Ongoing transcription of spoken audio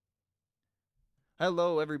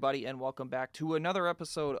Hello, everybody, and welcome back to another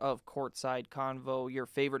episode of Courtside Convo, your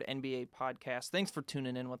favorite NBA podcast. Thanks for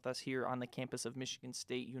tuning in with us here on the campus of Michigan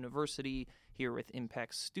State University, here with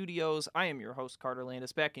Impact Studios. I am your host, Carter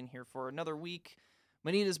Landis, back in here for another week.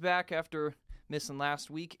 Manit is back after missing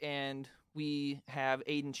last week, and we have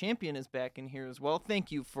Aidan Champion is back in here as well.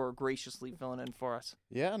 Thank you for graciously filling in for us.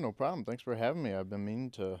 Yeah, no problem. Thanks for having me. I've been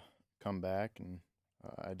meaning to come back, and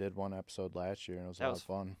I did one episode last year, and it was a lot of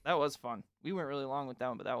fun. That was fun. We went really long with that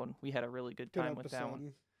one, but that one, we had a really good time with that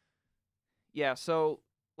one. Yeah, so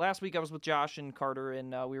last week I was with Josh and Carter,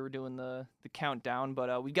 and we were doing the countdown,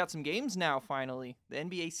 but we got some games now, finally. The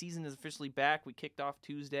NBA season is officially back. We kicked off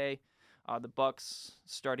Tuesday. The Bucks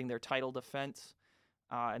starting their title defense,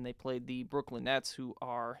 and they played the Brooklyn Nets, who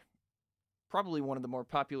are probably one of the more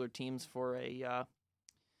popular teams for a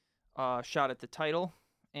shot at the title.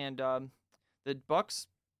 And the Bucks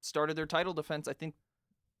started their title defense, I think,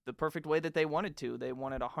 the perfect way that they wanted to. They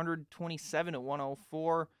wanted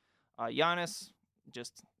 127-104. Giannis,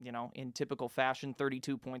 just, in typical fashion,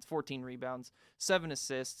 32 points, 14 rebounds, 7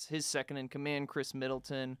 assists. His second in command, Chris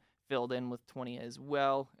Middleton, filled in with 20 as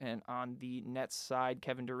well. And on the Nets side,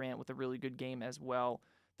 Kevin Durant with a really good game as well,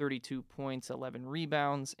 32 points, 11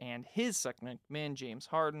 rebounds. And his second in command, James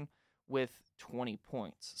Harden, with 20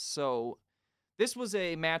 points. So this was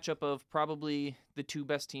a matchup of probably the two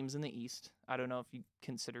best teams in the East. I don't know if you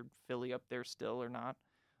considered Philly up there still or not.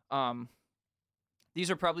 These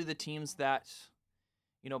are probably the teams that,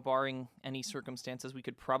 barring any circumstances, we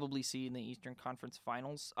could probably see in the Eastern Conference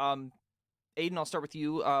Finals. Aidan, I'll start with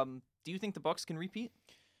you. Do you think the Bucks can repeat?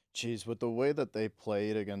 Jeez, with the way that they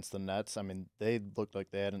played against the Nets, I mean, they looked like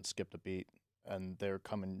they hadn't skipped a beat, and they're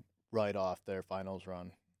coming right off their finals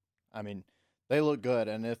run. I mean, they look good,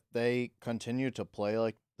 and if they continue to play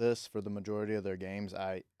like this for the majority of their games,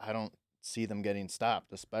 I don't see them getting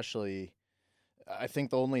stopped, especially I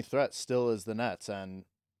think the only threat still is the Nets, and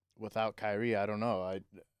without Kyrie, I don't know.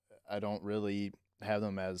 I don't really have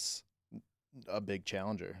them as a big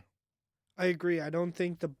challenger. I agree. I don't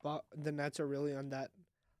think the Nets are really on that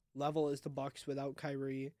level as the Bucks without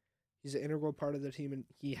Kyrie. He's an integral part of the team, and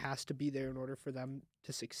he has to be there in order for them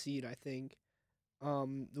to succeed, I think.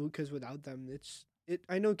 Because without them,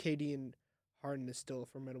 I know KD and Harden is still a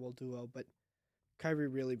formidable duo, but Kyrie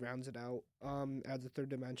really rounds it out, adds a third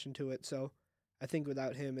dimension to it. So I think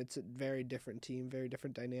without him, it's a very different team, very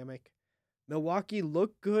different dynamic. Milwaukee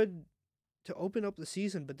looked good to open up the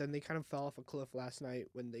season, but then they kind of fell off a cliff last night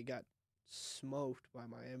when they got smoked by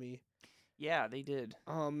Miami. Yeah, they did.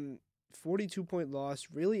 42-point loss.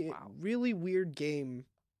 Really, Wow. Really weird game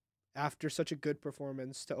after such a good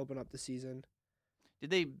performance to open up the season. Did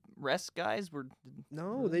they rest guys?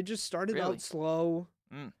 No, they just started Really? out slow.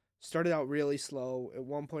 Mm. Started out really slow. At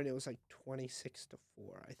one point, it was like 26-4,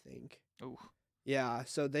 I think. Oh, Yeah,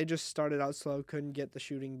 so they just started out slow, couldn't get the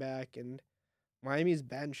shooting back, and Miami's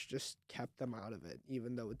bench just kept them out of it,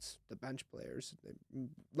 even though it's the bench players. They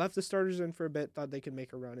left the starters in for a bit, thought they could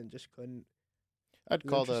make a run, and just couldn't. I'd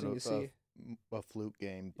call that interesting to a fluke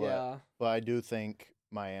game, but I do think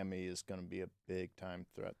Miami is going to be a big-time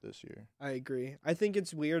threat this year. I agree. I think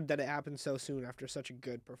it's weird that it happened so soon after such a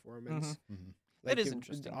good performance. Mm-hmm. That is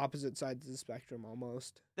interesting. The opposite sides of the spectrum,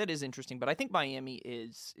 almost. that is interesting, but I think Miami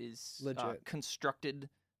is Legit. Constructed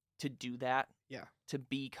to do that. Yeah. To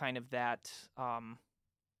be kind of that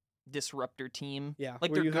disruptor team. Yeah,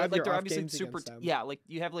 Like where they're you good. have Like your they're off obviously games super. against them. Yeah, like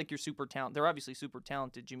you have like your super talent. They're obviously super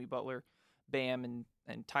talented. Jimmy Butler, Bam, and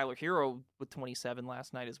Tyler Hero with 27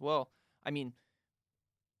 last night as well. I mean,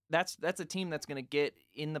 that's a team that's going to get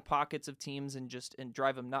in the pockets of teams and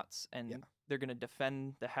drive them nuts, and they're going to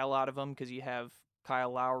defend the hell out of them because you have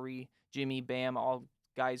Kyle Lowry, Jimmy, Bam, all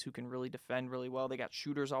guys who can really defend really well. They got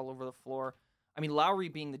shooters all over the floor. I mean, Lowry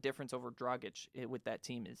being the difference over Dragic with that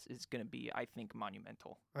team is going to be, I think,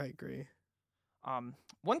 monumental. I agree.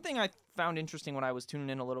 One thing I found interesting when I was tuning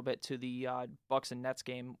in a little bit to the Bucks and Nets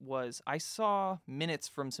game was I saw minutes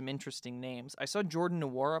from some interesting names. I saw Jordan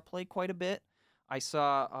Nwora play quite a bit. I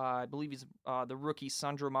saw, I believe he's the rookie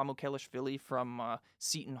Sandro Mamukelashvili from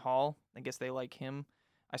Seton Hall. I guess they like him.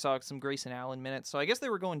 I saw some Grayson Allen minutes. So I guess they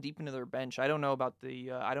were going deep into their bench. I don't know about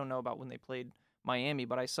when they played Miami,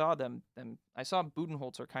 but I saw them. I saw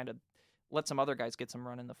Budenholzer kind of let some other guys get some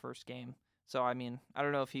run in the first game. So I mean, I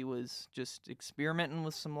don't know if he was just experimenting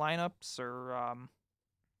with some lineups or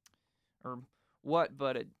what,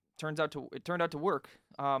 but it turned out to work.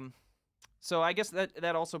 So I guess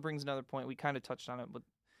that also brings another point. We kind of touched on it, but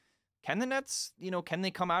can the Nets, can they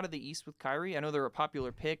come out of the East with Kyrie? I know they're a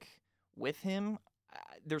popular pick with him.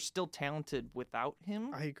 They're still talented without him.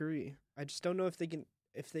 I agree. I just don't know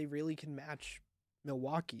if they really can match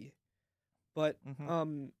Milwaukee. But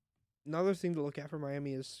another thing to look at for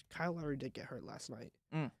Miami is Kyle Lowry did get hurt last night.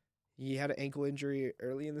 He had an ankle injury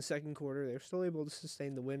early in the second quarter. They were still able to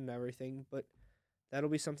sustain the win and everything, but that'll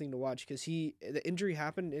be something to watch because the injury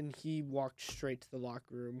happened and he walked straight to the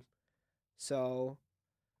locker room. So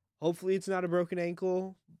hopefully it's not a broken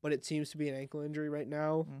ankle, but it seems to be an ankle injury right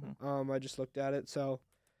now. I just looked at it. So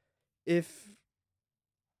if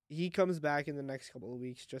he comes back in the next couple of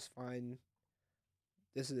weeks, just fine.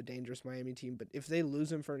 This is a dangerous Miami team, but if they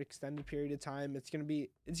lose him for an extended period of time, it's gonna be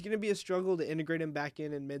a struggle to integrate him back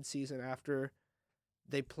in midseason after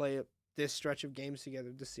they play this stretch of games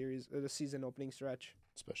together, this series or the season opening stretch.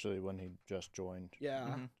 Especially when he just joined.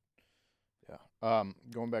 Yeah. Yeah.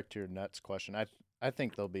 Going back to your Nets question, I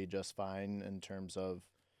think they'll be just fine in terms of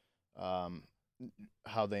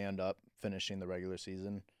how they end up finishing the regular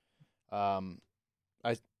season. I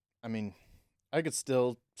mean, I could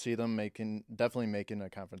still see them definitely making a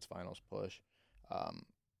conference finals push.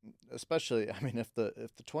 Especially, I mean, if the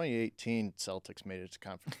 2018 Celtics made it to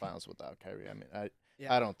conference finals without Kyrie, I mean,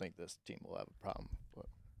 I don't think this team will have a problem. But.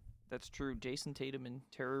 That's true. Jason Tatum and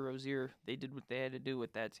Terry Rozier, they did what they had to do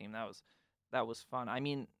with that team. That was fun. I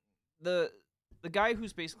mean, the guy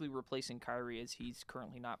who's basically replacing Kyrie as he's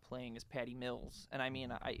currently not playing is Patty Mills. And I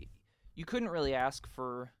mean, you couldn't really ask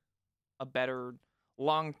for a better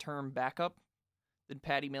long-term backup than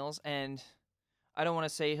Patty Mills. And I don't want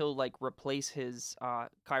to say he'll like replace his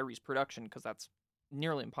Kyrie's production because that's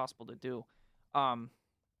nearly impossible to do.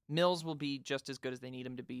 Mills will be just as good as they need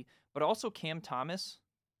him to be. But also Cam Thomas,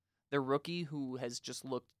 their rookie, who has just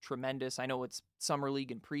looked tremendous. I know it's summer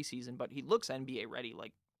league and preseason, but he looks NBA ready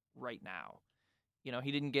like right now. You know,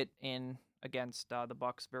 he didn't get in against the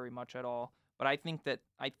Bucks very much at all, but I think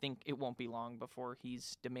it won't be long before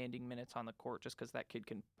he's demanding minutes on the court just because that kid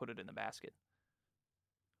can put it in the basket.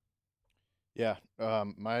 Yeah,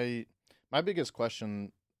 my biggest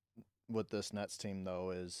question with this Nets team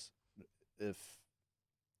though is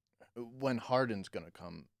when Harden's going to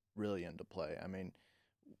come really into play. I mean,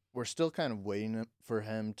 we're still kind of waiting for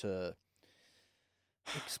him to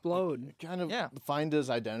explode, kind of find his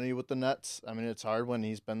identity with the Nets. I mean, it's hard when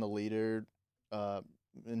he's been the leader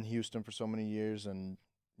in Houston for so many years, and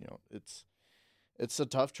you know, it's a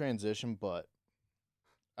tough transition, but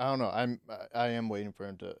I don't know. I am waiting for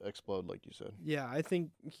him to explode, like you said. Yeah, I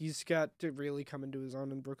think he's got to really come into his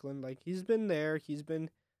own in Brooklyn. Like, he's been there. He's been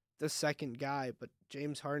the second guy, but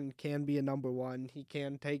James Harden can be a number one. He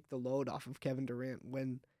can take the load off of Kevin Durant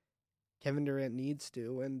when Kevin Durant needs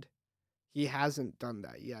to, and he hasn't done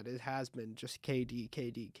that yet. It has been just KD.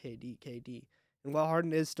 And while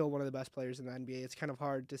Harden is still one of the best players in the NBA, it's kind of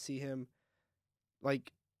hard to see him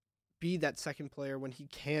like be that second player when he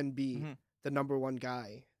can be the number one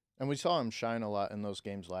guy. And we saw him shine a lot in those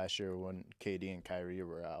games last year when KD and Kyrie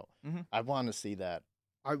were out. I want to see that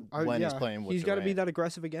when he's playing with He's got to be that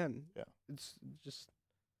aggressive again. Yeah. It's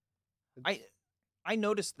I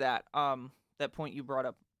noticed that that point you brought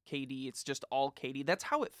up, KD. It's just all KD. That's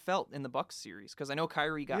how it felt in the Bucks series because I know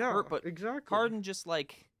Kyrie got hurt, but exactly. Harden just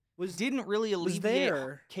didn't really alleviate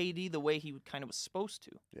KD the way he kind of was supposed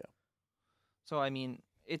to. Yeah. So I mean,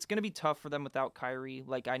 it's going to be tough for them without Kyrie.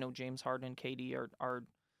 Like, I know James Harden and KD are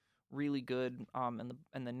really good, and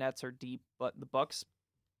the Nets are deep, but the Bucks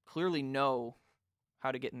clearly know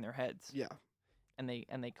how to get in their heads. Yeah. And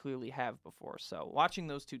they clearly have before. So watching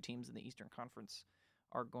those two teams in the Eastern Conference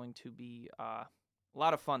are going to be a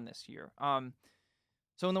lot of fun this year.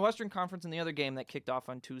 So in the Western Conference, and the other game that kicked off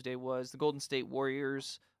on Tuesday was the Golden State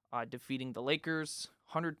Warriors defeating the Lakers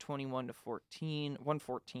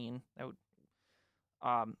 114. That would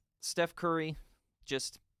Steph Curry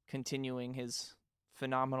just continuing his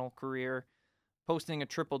phenomenal career, posting a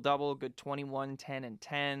triple-double, good 21, 10, and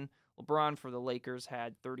 10. LeBron for the Lakers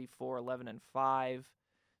had 34, 11, and 5.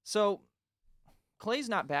 So Klay's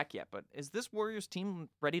not back yet, but is this Warriors team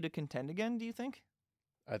ready to contend again, do you think?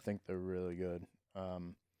 I think they're really good. Got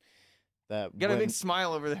a big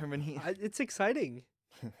smile over there, Manit. It's exciting.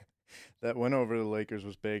 That win over the Lakers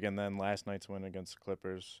was big, and then last night's win against the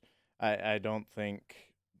Clippers. I don't think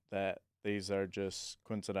that these are just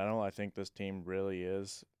coincidental. I think this team really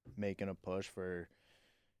is making a push for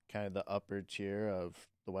kind of the upper tier of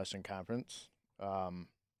the Western Conference.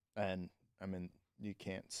 And, I mean, you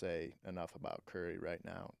can't say enough about Curry right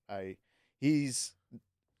now. They're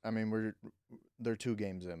 2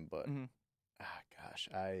 games in, but,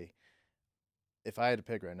 if I had to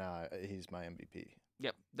pick right now, he's my MVP.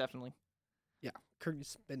 Yep, definitely. Yeah,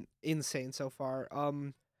 Curry's been insane so far.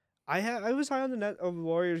 I was high on the net of the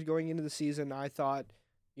Warriors going into the season. I thought,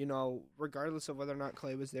 regardless of whether or not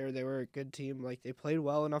Klay was there, they were a good team. Like, they played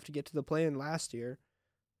well enough to get to the play-in last year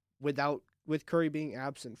without with Curry being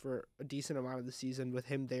absent for a decent amount of the season, with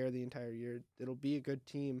him there the entire year, it'll be a good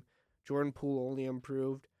team. Jordan Poole only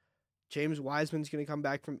improved. James Wiseman's going to come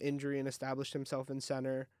back from injury and establish himself in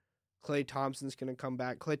center. Klay Thompson's going to come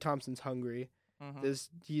back. Klay Thompson's hungry.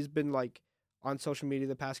 He's been like on social media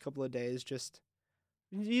the past couple of days. Just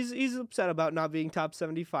he's upset about not being top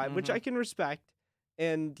 75, which I can respect.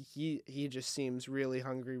 And he just seems really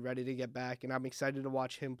hungry, ready to get back. And I'm excited to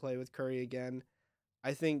watch him play with Curry again.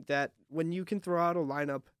 I think that when you can throw out a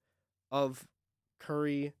lineup of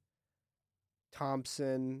Curry,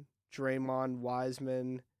 Thompson, Draymond,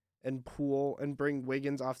 Wiseman, and Poole, and bring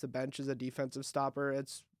Wiggins off the bench as a defensive stopper,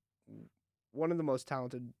 it's one of the most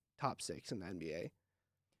talented top 6 in the NBA.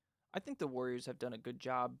 I think the Warriors have done a good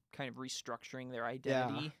job kind of restructuring their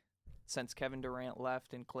identity since Kevin Durant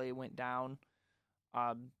left and Klay went down.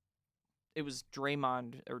 It was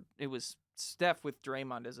Steph with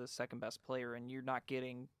Draymond as a second best player, and you're not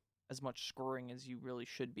getting as much scoring as you really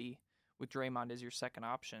should be with Draymond as your second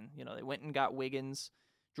option. You know, they went and got Wiggins.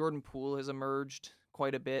 Jordan Poole has emerged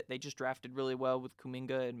quite a bit. They just drafted really well with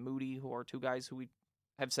Kuminga and Moody, who are two guys who we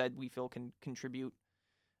have said we feel can contribute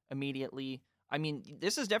immediately. I mean,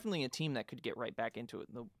 this is definitely a team that could get right back into it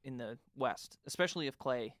in the West, especially if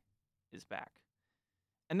Klay is back.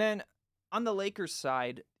 And then on the Lakers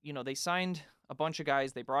side, you know, they signed a bunch of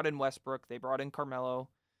guys. They brought in Westbrook. They brought in Carmelo.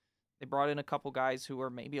 They brought in a couple guys who are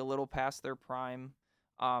maybe a little past their prime.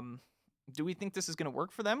 Do we think this is going to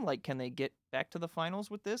work for them? Like, can they get back to the finals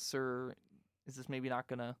with this, or is this maybe not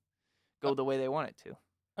going to go the way they want it to?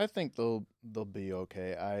 I think they'll be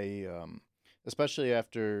okay. Especially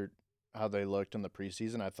after how they looked in the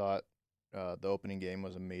preseason, I thought the opening game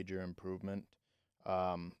was a major improvement.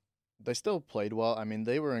 They still played well. I mean,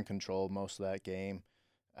 they were in control most of that game,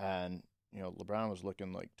 and you know, LeBron was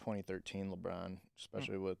looking like 2013 LeBron,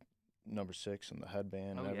 especially with number 6 and the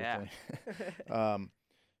headband and everything. Yeah.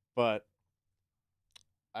 But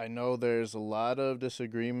I know there's a lot of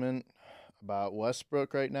disagreement about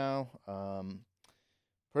Westbrook right now.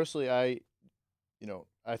 Personally, I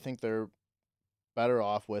think they're better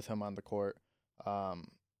off with him on the court. I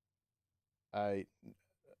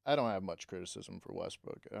don't have much criticism for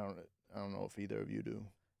Westbrook. I don't know if either of you do.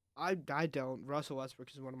 I don't. Russell Westbrook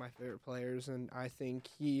is one of my favorite players, and I think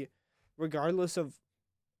he, regardless of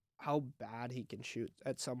how bad he can shoot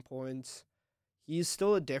at some points, he's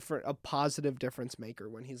still a positive difference maker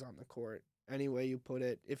when he's on the court. Any way you put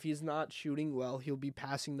it. If he's not shooting well, he'll be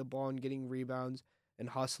passing the ball and getting rebounds and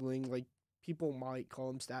hustling. Like, people might call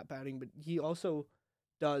him stat padding, but he also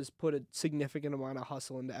does put a significant amount of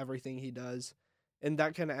hustle into everything he does. And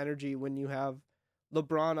that kind of energy when you have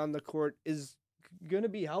LeBron on the court is going to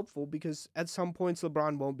be helpful, because at some points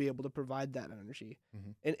LeBron won't be able to provide that energy.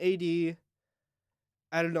 And AD,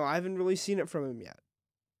 I don't know, I haven't really seen it from him yet.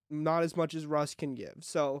 Not as much as Russ can give.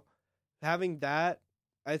 So having that,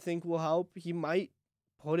 I think, will help. He might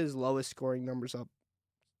put his lowest scoring numbers up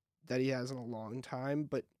that he has in a long time,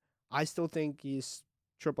 but I still think he's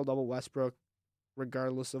triple-double Westbrook,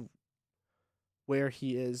 regardless of where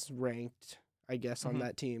he is ranked, I guess, on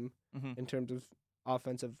that team in terms of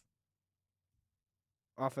offensive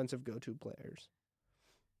go-to players.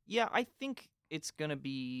 Yeah, I think it's going to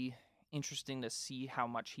be interesting to see how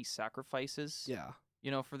much he sacrifices. Yeah.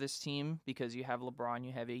 You know, for this team, because you have LeBron,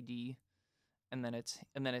 you have AD, and then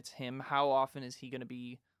it's him. How often is he going to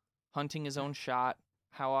be hunting his own shot?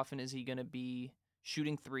 How often is he going to be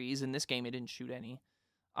shooting threes? In this game, he didn't shoot any.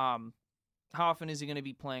 How often is he going to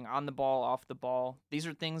be playing on the ball, off the ball? These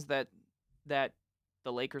are things that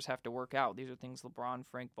the Lakers have to work out. These are things LeBron,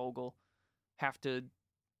 Frank Vogel have to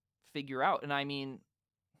figure out. And I mean,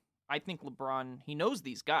 I think LeBron, he knows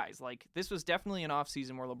these guys. Like, this was definitely an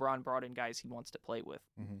offseason where LeBron brought in guys he wants to play with.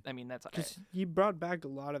 I mean, that's because he brought back a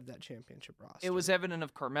lot of that championship roster. It was evident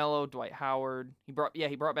of Carmelo, Dwight Howard. He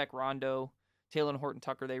brought back Rondo, Taylor Horton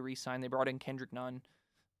Tucker. They re-signed. They brought in Kendrick Nunn.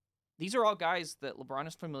 These are all guys that LeBron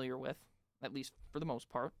is familiar with, at least for the most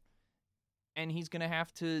part. And he's going to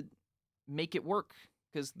have to make it work,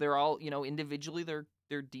 because they're all, you know, individually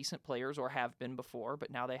they're decent players, or have been before, but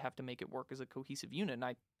now they have to make it work as a cohesive unit.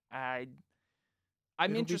 And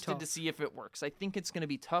I'm interested to see if it works. I think it's going to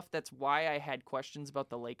be tough. That's why I had questions about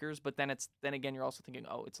the Lakers. But then again, you're also thinking,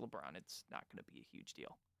 oh, it's LeBron. It's not going to be a huge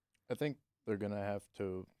deal. I think they're going to have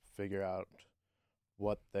to figure out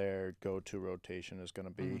what their go-to rotation is going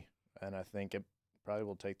to be, and I think it probably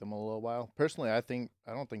will take them a little while. Personally, I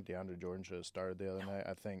don't think DeAndre Jordan should have started the other night.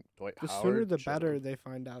 I think Dwight Howard. The sooner the better they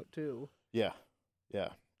find out too. Yeah,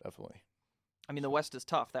 definitely. I mean, the West is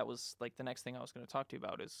tough. That was like the next thing I was going to talk to you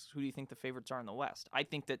about is, who do you think the favorites are in the West? I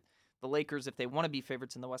think that the Lakers, if they want to be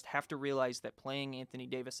favorites in the West, have to realize that playing Anthony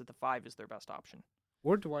Davis at the 5 is their best option.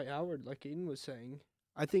 Or Dwight Howard, like Aidan was saying.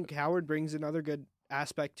 I think Howard brings another good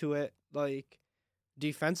aspect to it, like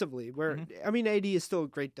defensively. Where I mean, AD is still a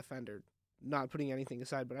great defender, not putting anything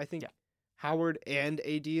aside, but I think Howard and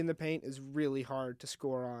AD in the paint is really hard to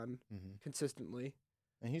score on consistently.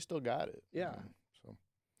 And he still got it. Yeah. So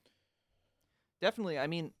definitely. I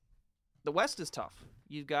mean, the West is tough.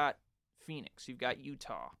 You've got Phoenix. You've got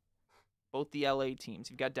Utah. Both the LA teams.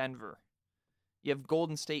 You've got Denver. You have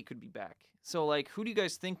Golden State could be back. So, like, who do you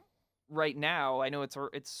guys think right now? I know it's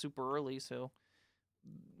super early, so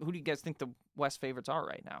who do you guys think the West favorites are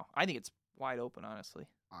right now? I think it's wide open, honestly.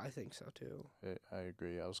 I think so, too. I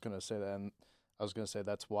agree. I was going to say that, and I was going to say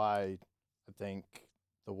that's why I think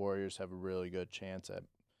the Warriors have a really good chance at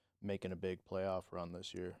making a big playoff run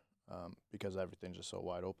this year because everything's just so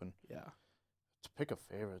wide open. Yeah. To pick a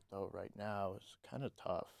favorite, though, right now is kind of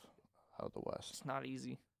tough out of the West. It's not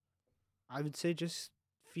easy. I would say just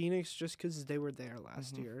Phoenix just because they were there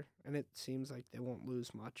last year, and it seems like they won't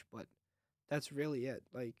lose much, but that's really it.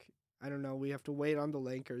 Like, I don't know. We have to wait on the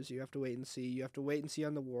Lakers. You have to wait and see. You have to wait and see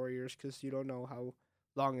on the Warriors because you don't know how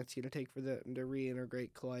long it's going to take for them to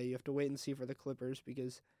reintegrate Clay. You have to wait and see for the Clippers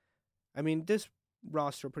because, I mean, this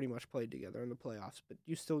roster pretty much played together in the playoffs, but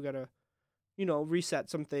you still got to, reset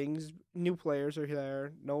some things. New players are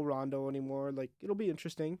there. No Rondo anymore. Like, it'll be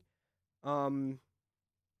interesting.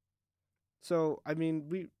 So, I mean,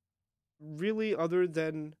 we really, other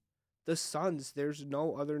than the Suns, there's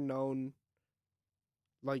no other known,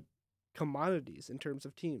 like, commodities in terms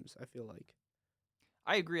of teams, I feel like.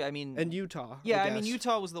 I agree. I mean... And Utah. Yeah, I mean,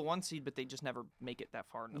 Utah was the 1 seed, but they just never make it that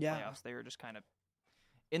far in the playoffs. They were just kind of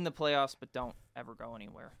in the playoffs, but don't ever go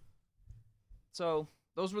anywhere. So,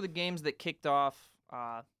 those were the games that kicked off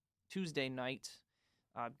Tuesday night.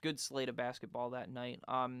 Good slate of basketball that night.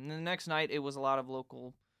 And the next night, it was a lot of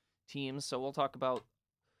local teams, so we'll talk about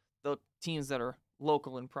the teams that are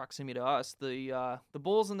local in proximity to us. The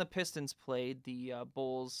Bulls and the Pistons played. The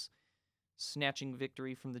Bulls snatching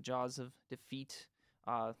victory from the jaws of defeat.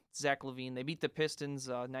 Zach LaVine, they beat the Pistons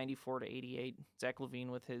 94-88. Zach LaVine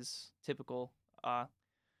with his typical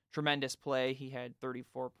tremendous play. He had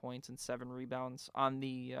 34 points and 7 rebounds. On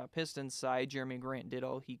the Pistons side, Jeremy Grant did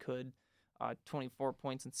all he could, 24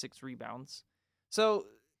 points and 6 rebounds. So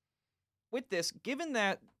with this, given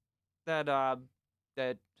that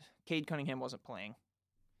Cade Cunningham wasn't playing,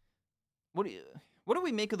 what do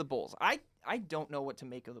we make of the Bulls? I don't know what to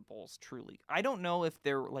make of the Bulls, truly. I don't know if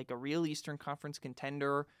they're like a real Eastern Conference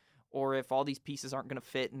contender or if all these pieces aren't going to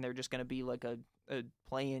fit and they're just going to be like a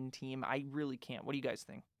play-in team. I really can't. What do you guys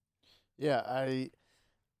think? Yeah,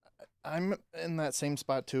 I'm in that same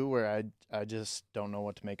spot too where I just don't know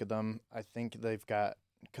what to make of them. I think they've got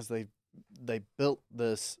 – because they built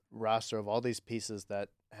this roster of all these pieces that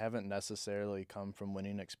haven't necessarily come from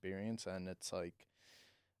winning experience, and it's like,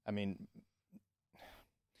 I mean,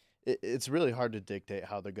 it's really hard to dictate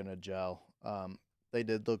how they're going to gel. They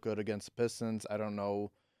did look good against the Pistons. I don't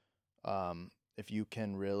know if you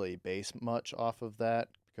can really base much off of that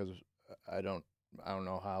because I don't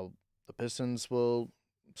know how the Pistons will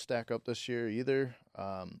stack up this year either.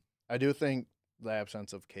 I do think the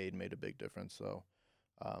absence of Cade made a big difference though.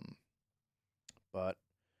 But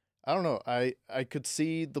I don't know. I could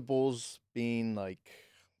see the Bulls being like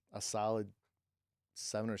a solid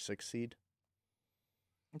 7 or 6 seed.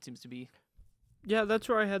 It seems to be. Yeah, that's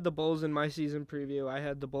where I had the Bulls in my season preview. I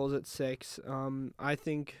had the Bulls at 6. I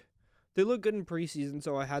think they look good in preseason,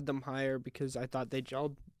 so I had them higher because I thought they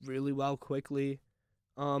gelled really well quickly.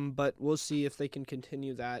 But we'll see if they can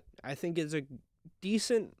continue that. I think it's a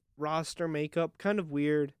decent roster makeup, kind of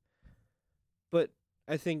weird, but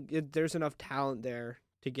I think there's enough talent there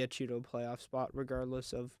to get you to a playoff spot,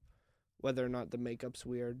 regardless of whether or not the makeup's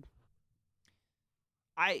weird.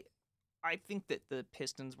 I think that the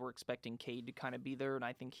Pistons were expecting Cade to kind of be there, and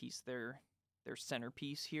I think he's their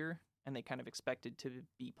centerpiece here, and they kind of expected to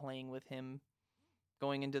be playing with him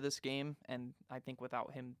going into this game, and I think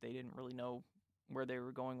without him, they didn't really know where they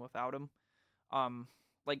were going without him.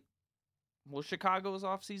 Will Chicago's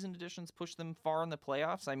offseason additions push them far in the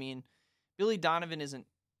playoffs? I mean, Billy Donovan isn't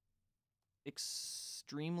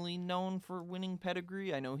extremely known for winning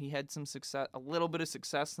pedigree. I know he had some success, a little bit of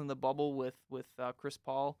success in the bubble with Chris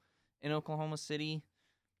Paul in Oklahoma City,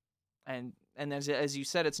 and as you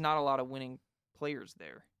said, it's not a lot of winning players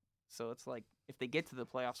there. So it's like if they get to the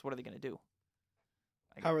playoffs, what are they going to do?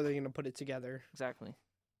 How are they going to put it together? Exactly.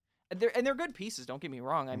 And they're good pieces. Don't get me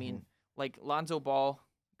wrong. I mean, like Lonzo Ball,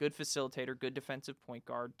 good facilitator, good defensive point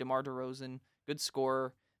guard. DeMar DeRozan, good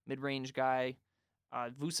scorer, mid-range guy.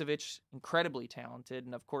 Vucevic, incredibly talented,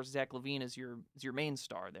 and of course Zach LaVine is your main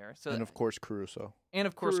star there. So and of course Caruso. And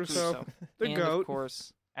of course Caruso. The and GOAT. of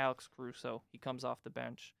course Alex Caruso. He comes off the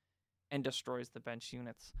bench and destroys the bench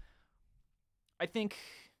units. I think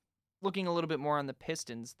looking a little bit more on the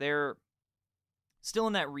Pistons, they're still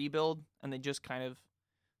in that rebuild, and they just kind of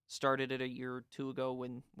started it a year or two ago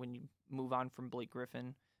when you move on from Blake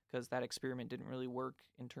Griffin, because that experiment didn't really work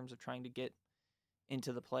in terms of trying to get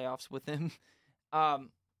into the playoffs with him. And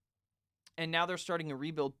now they're starting a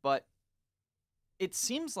rebuild, but it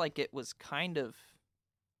seems like it was kind of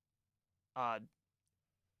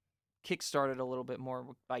kickstarted a little bit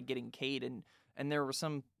more by getting Cade, and there were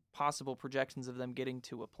some possible projections of them getting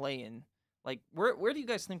to a play-in. Like, where do you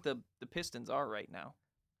guys think the Pistons are right now?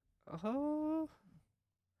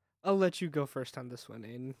 I'll let you go first on this one,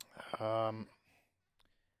 Aidan.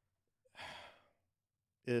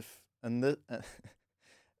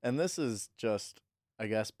 And this is just, I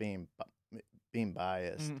guess, being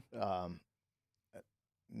biased. Mm-hmm.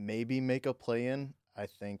 Maybe make a play-in. I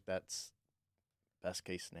think that's best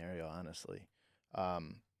case scenario, honestly.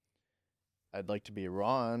 I'd like to be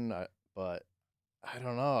wrong, but I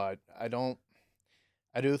don't know.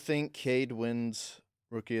 I do think Cade wins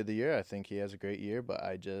Rookie of the Year. I think he has a great year, but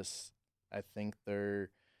I think they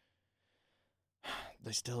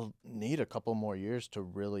still need a couple more years to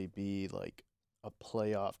really be like a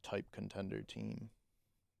playoff type contender team.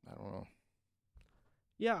 I don't know.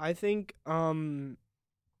 Yeah, I think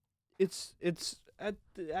it's at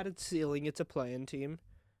its ceiling. It's a play-in team.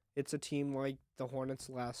 It's a team like the Hornets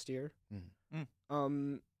last year,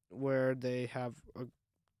 where they have a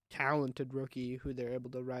talented rookie who they're able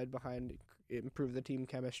to ride behind, improve the team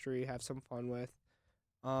chemistry, have some fun with,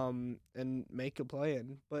 and make a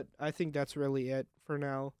play-in. But I think that's really it for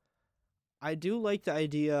now. I do like the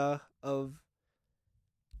idea of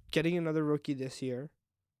getting another rookie this year,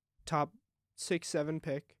 top 6-7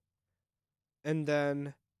 pick, and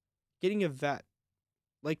then getting a vet,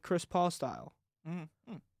 like Chris Paul style.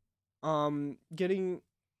 Mm-hmm. Getting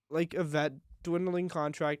like a vet, dwindling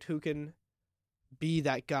contract who can be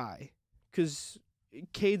that guy. Because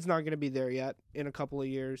Cade's not going to be there yet in a couple of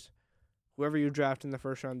years. Whoever you draft in the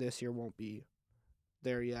first round this year won't be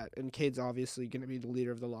there yet. And Cade's obviously going to be the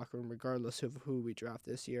leader of the locker room regardless of who we draft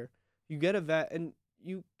this year. You get a vet and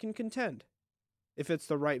you can contend if it's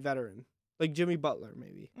the right veteran. Like Jimmy Butler,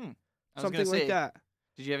 maybe. Something like that.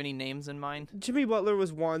 Did you have any names in mind? Jimmy Butler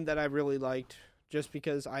was one that I really liked just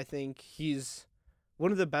because I think he's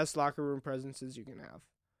one of the best locker room presences you can have.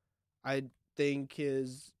 I think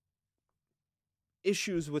his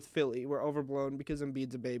issues with Philly were overblown because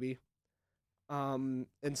Embiid's a baby. And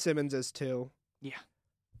Simmons is too. Yeah.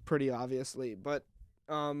 Pretty obviously. But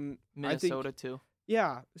Minnesota too.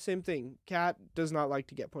 Yeah, same thing. Cat does not like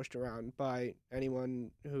to get pushed around by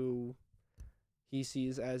anyone who he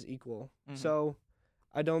sees as equal. Mm-hmm. So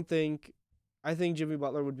I think Jimmy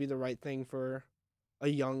Butler would be the right thing for a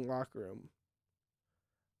young locker room.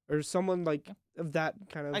 Or someone like of that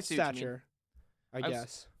kind of stature, I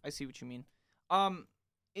guess. I see what you mean.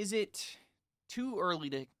 Is it too early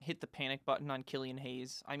to hit the panic button on Killian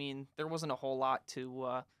Hayes? I mean, there wasn't a whole lot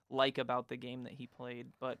to like about the game that he played,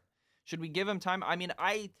 but should we give him time? I mean,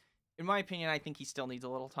 in my opinion, I think he still needs a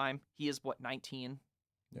little time. He is, 19?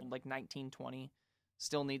 Yeah. Like 19, 20.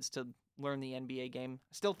 Still needs to learn the NBA game.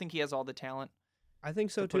 I still think he has all the talent. I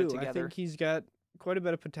think so too. I think he's got quite a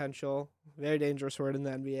bit of potential. Very dangerous word in the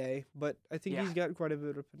NBA, but I think he's got quite a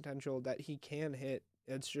bit of potential that he can hit.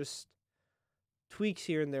 It's just tweaks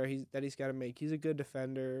here and there that he's got to make. He's a good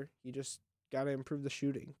defender. He just got to improve the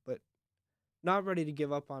shooting, but not ready to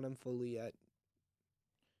give up on him fully yet.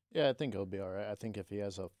 Yeah, I think he'll be all right. I think if he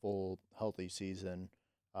has a full, healthy season,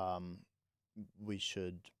 we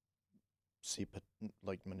should see,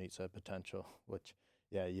 like Manit said, potential, which,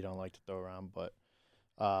 you don't like to throw around. But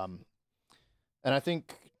and I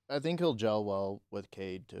think he'll gel well with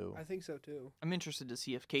Cade, too. I think so, too. I'm interested to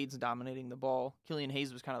see if Cade's dominating the ball. Killian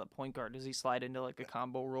Hayes was kind of the point guard. Does he slide into, like, a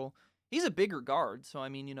combo role? He's a bigger guard, so, I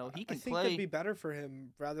mean, he can play. I think that'd be better for him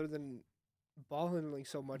rather than ball handling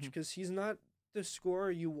so much because he's not the scorer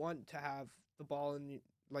you want to have the ball in.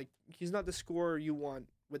 Like, he's not the scorer you want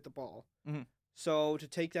with the ball. Mm-hmm. So to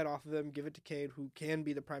take that off of him, give it to Cade, who can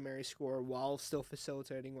be the primary scorer while still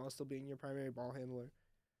facilitating, while still being your primary ball handler,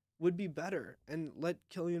 would be better. And let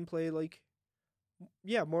Killian play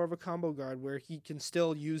more of a combo guard where he can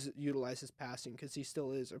still utilize his passing because he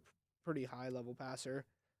still is a pretty high level passer.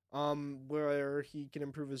 Where he can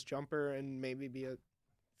improve his jumper and maybe be a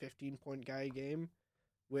 15-point guy a game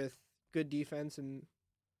with good defense and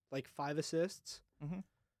like 5 assists,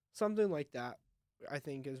 something like that. I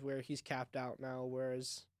think, is where he's capped out now,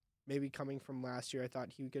 whereas maybe coming from last year, I thought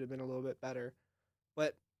he could have been a little bit better.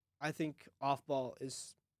 But I think off ball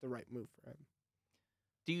is the right move for him.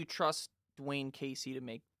 Do you trust Dwayne Casey to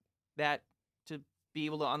make that, to be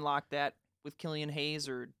able to unlock that with Killian Hayes,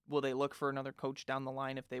 or will they look for another coach down the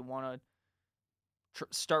line if they want to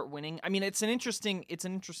start winning? I mean, it's an interesting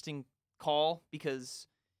call because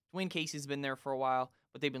Dwayne Casey's been there for a while,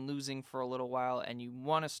 but they've been losing for a little while, and you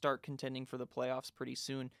want to start contending for the playoffs pretty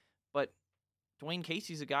soon. But Dwayne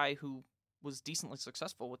Casey's a guy who was decently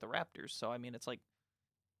successful with the Raptors, so I mean, it's like,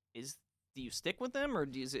 do you stick with them, or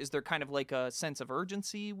is there kind of like a sense of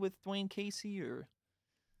urgency with Dwayne Casey? Or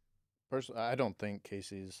personally, I don't think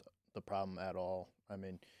Casey's the problem at all. I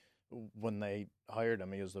mean, when they hired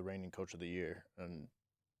him, he was the reigning coach of the year and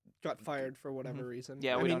got fired for whatever reason.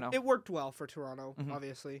 Yeah, I we mean, don't know. It worked well for Toronto,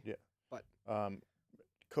 obviously. Yeah, but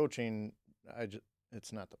coaching,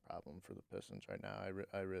 it's not the problem for the Pistons right now.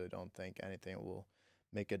 I really don't think anything will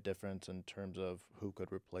make a difference in terms of who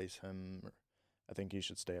could replace him. I think he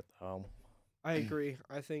should stay at the helm. I agree.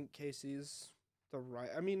 I think Casey's the right.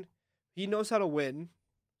 I mean, he knows how to win,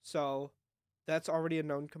 so that's already a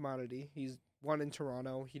known commodity. He's won in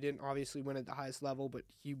Toronto. He didn't obviously win at the highest level, but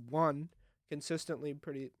he won consistently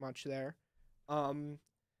pretty much there. And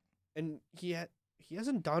he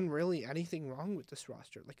hasn't done really anything wrong with this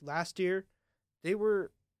roster. Like last year, they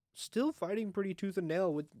were still fighting pretty tooth and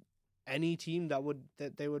nail with any team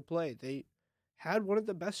that they would play. They had one of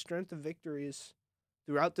the best strength of victories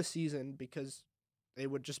throughout the season because they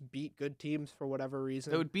would just beat good teams for whatever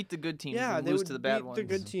reason. They would beat the good teams and they lose would to the bad beat ones. the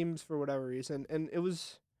good teams for whatever reason, and it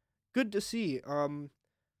was good to see.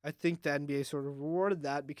 I think the NBA sort of rewarded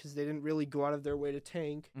that because they didn't really go out of their way to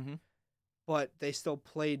tank, but they still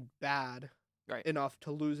played bad enough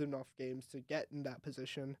to lose enough games to get in that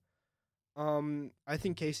position. I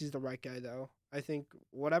think Casey's the right guy, though. I think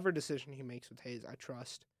whatever decision he makes with Hayes, I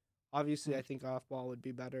trust. Obviously, I think off ball would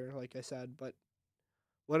be better, like I said, but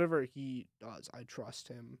whatever he does, I trust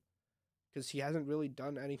him because he hasn't really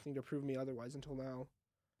done anything to prove me otherwise until now.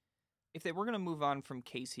 If they were going to move on from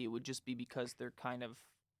Casey, it would just be because they're kind of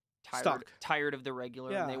tired of the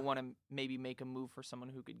regular, and they want to maybe make a move for someone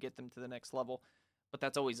who could get them to the next level. But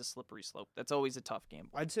that's always a slippery slope. That's always a tough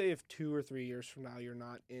gamble. I'd say if 2 or 3 years from now you're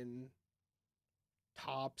not in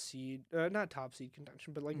not top seed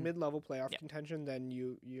contention, but like mid-level playoff contention, then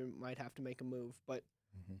you might have to make a move. But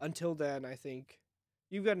until then, I think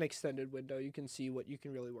you've got an extended window. You can see what you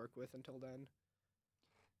can really work with until then.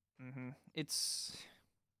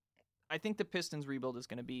 I think the Pistons rebuild is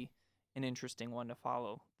going to be an interesting one to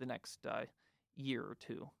follow the next year or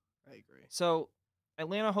two. I agree. So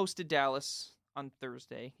Atlanta hosted Dallas on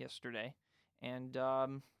yesterday, and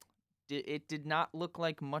it did not look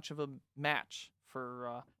like much of a match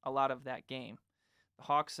for a lot of that game. The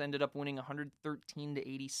Hawks ended up winning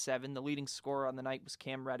 113-87. The leading scorer on the night was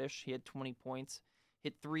Cam Reddish. He had 20 points.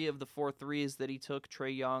 Hit 3 of the 4 threes that he took.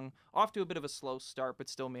 Trae Young, off to a bit of a slow start, but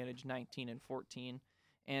still managed 19 and 14.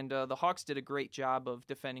 And the Hawks did a great job of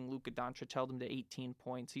defending Luka Doncic, held him to 18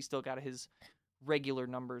 points. He still got his regular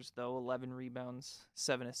numbers, though, 11 rebounds,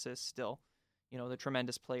 7 assists still. You know, the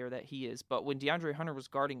tremendous player that he is. But when DeAndre Hunter was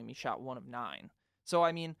guarding him, he shot 1 of 9. So,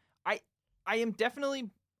 I mean, I am definitely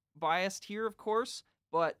biased here, of course,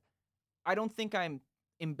 but I don't think I'm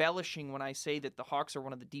embellishing when I say that the Hawks are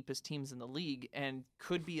one of the deepest teams in the league and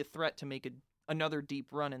could be a threat to make another deep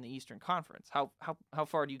run in the Eastern Conference. How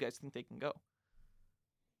far do you guys think they can go?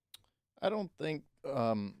 I don't think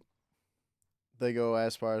they go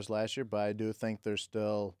as far as last year, but I do think they're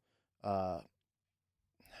still I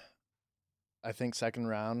think second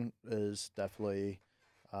round is definitely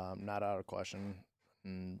not out of question.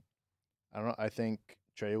 And I don't know. I think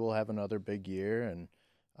Trae will have another big year, and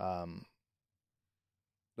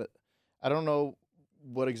but I don't know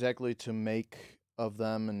what exactly to make of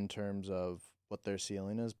them in terms of what their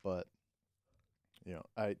ceiling is. But you know,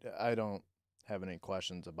 I don't have any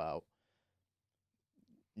questions about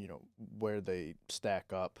where they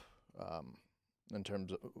stack up in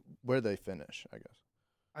terms of where they finish, I guess.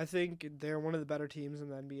 I think they're one of the better teams in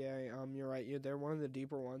the NBA. You're right. They're one of the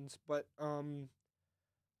deeper ones. But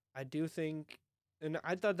I do think, and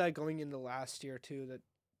I thought that going into last year too, that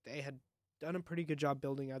they had done a pretty good job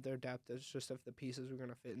building out their depth. It's just if the pieces were going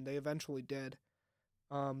to fit, and they eventually did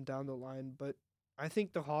down the line. But I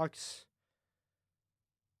think the Hawks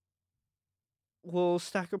will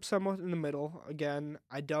stack up somewhat in the middle. Again,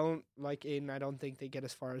 I don't like Aidan. I don't think they get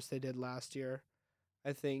as far as they did last year.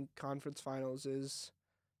 I think conference finals is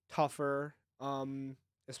tougher,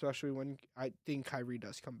 especially when I think Kyrie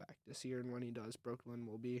does come back this year, and when he does, Brooklyn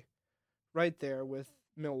will be right there with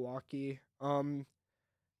Milwaukee. And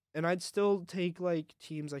I'd still take like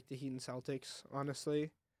teams like the Heat and Celtics,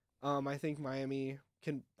 honestly. I think Miami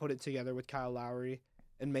can put it together with Kyle Lowry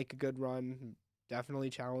and make a good run. Definitely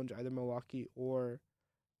challenge either Milwaukee or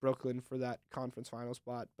Brooklyn for that conference final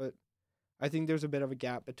spot. But I think there's a bit of a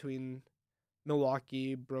gap between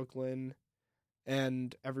Milwaukee, Brooklyn,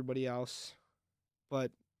 and everybody else.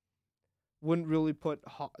 But wouldn't really put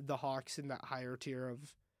the Hawks in that higher tier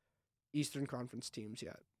of Eastern Conference teams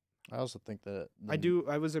yet. I also think that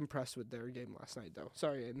I was impressed with their game last night, though.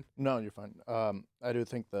 Sorry, Aidan. No, you're fine. I do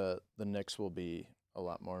think the Knicks will be a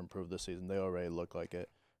lot more improved this season. They already look like it.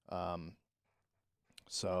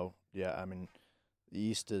 So yeah, I mean, the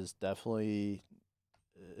East is definitely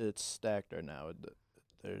it's stacked right now.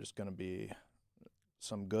 There's going to be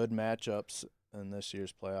some good matchups in this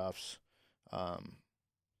year's playoffs.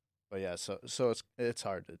 But yeah, so it's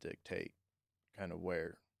hard to dictate kind of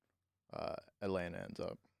where Atlanta ends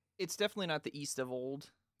up. It's definitely not the East of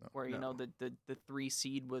old, where you know the 3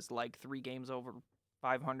 seed was like 3 games over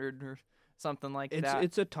 500 or something like that.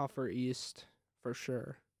 It's a tougher East for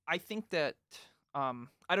sure. I think that I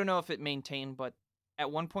don't know if it maintained, but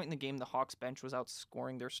at one point in the game, the Hawks bench was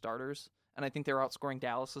outscoring their starters, and I think they were outscoring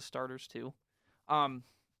Dallas's starters too.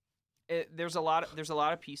 There's a lot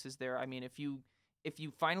of pieces there. I mean, if you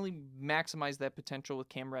finally maximize that potential with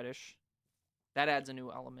Cam Reddish, that adds a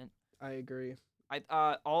new element. I agree.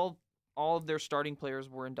 All of their starting players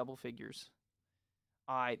were in double figures.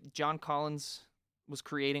 John Collins was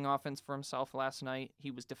creating offense for himself last night.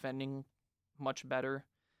 He was defending much better.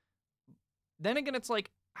 Then again, it's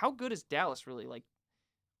like, how good is Dallas really? Like,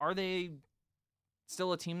 are they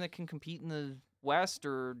still a team that can compete in the West,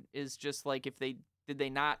 or is just like did they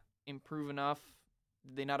not improve enough?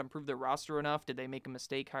 Did they not improve their roster enough? Did they make a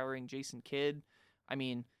mistake hiring Jason Kidd? I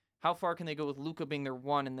mean, how far can they go with Luka being their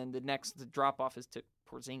one, and then the drop off is to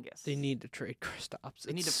Porzingis? They need to trade Kristaps.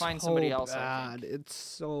 They need to find somebody else. Bad. I think It's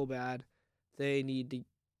so bad. They need to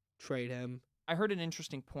trade him. I heard an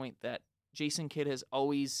interesting point that Jason Kidd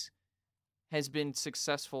has been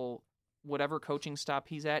successful, whatever coaching stop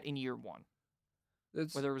he's at, in year one.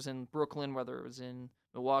 Whether it was in Brooklyn, whether it was in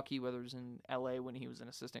Milwaukee, whether it was in LA when he was an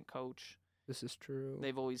assistant coach. This is true.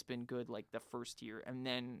 They've always been good like the first year, and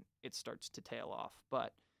then it starts to tail off.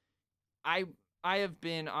 But I have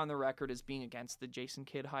been on the record as being against the Jason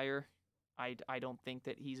Kidd hire. I don't think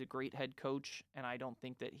that he's a great head coach, and I don't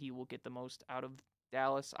think that he will get the most out of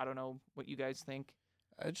Dallas. I don't know what you guys think.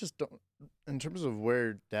 I just don't. In terms of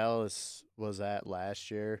where Dallas was at last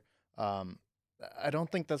year, I don't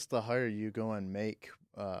think that's the hire you go and make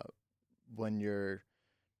when you're.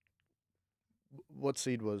 What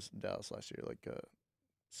seed was Dallas last year? Like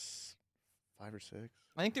 5 or 6?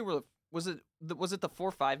 I think they were. Was it the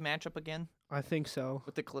 4-5 matchup again I think so.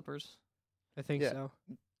 with the Clippers? I think so.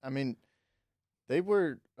 I mean, they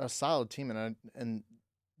were a solid team, and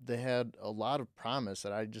they had a lot of promise.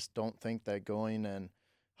 And I just don't think that going and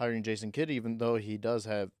hiring Jason Kidd, even though he does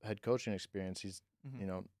have head coaching experience, he's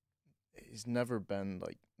he's never been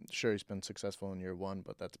like, sure, he's been successful in year one,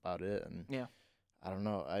 but that's about it. And yeah, I don't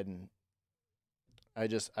know. I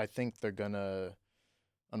think they're gonna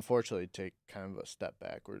unfortunately take kind of a step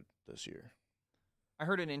backward this year. I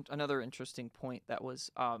heard another interesting point that was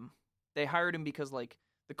they hired him because like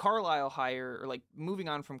the Carlisle hire, or like moving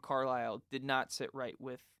on from Carlisle, did not sit right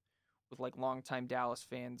with like longtime Dallas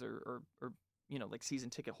fans or like season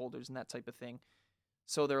ticket holders and that type of thing.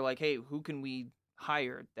 So they're like, hey, who can we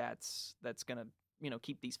hire that's gonna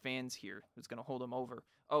keep these fans here, who's gonna hold them over?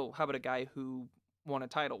 Oh, how about a guy who won a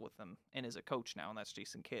title with them and is a coach now, and that's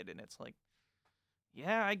Jason Kidd. And it's like,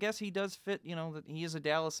 yeah, I guess he does fit, that he is a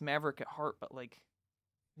Dallas Maverick at heart, but like,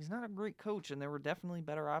 he's not a great coach, and there were definitely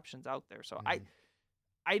better options out there. So I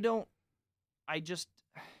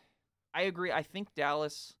agree. I think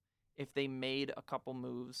Dallas, if they made a couple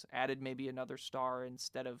moves, added maybe another star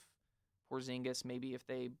instead of Porzingis, maybe if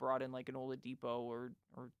they brought in like an Oladipo or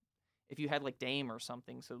if you had like Dame or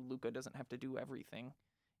something, so Luka doesn't have to do everything.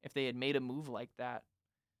 If they had made a move like that,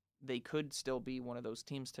 they could still be one of those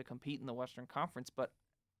teams to compete in the Western Conference. But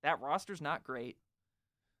that roster's not great.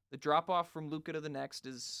 The drop off from Luka to the next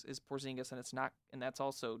is Porzingis, and that's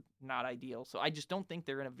also not ideal. So I just don't think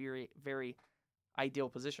they're in a very, very ideal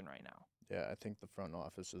position right now. Yeah, I think the front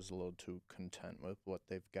office is a little too content with what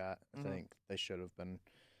they've got. I think they should have been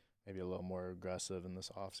maybe a little more aggressive in this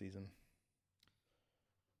offseason.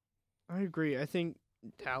 I agree. I think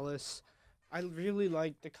Dallas, I really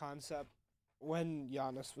liked the concept when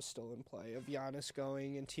Giannis was still in play, of Giannis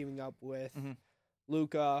going and teaming up with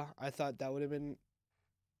Luka. I thought that would have been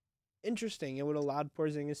interesting. It would have allowed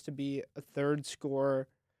Porzingis to be a third scorer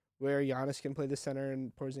where Giannis can play the center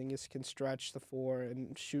and Porzingis can stretch the 4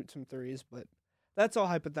 and shoot some threes, but that's all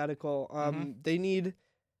hypothetical. They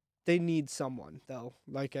need someone though.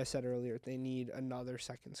 Like I said earlier, they need another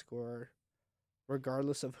second scorer,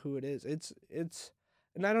 regardless of who it is. It's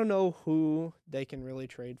and I don't know who they can really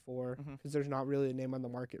trade for because there's not really a name on the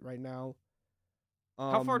market right now.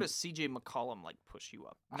 How far does CJ McCollum push you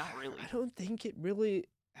up? Not really. I don't think it really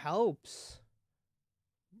helps.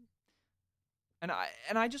 And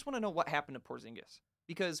I just want to know what happened to Porzingis,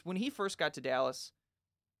 because when he first got to Dallas,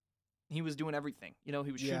 he was doing everything. He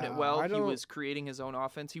was shooting it well. He was creating his own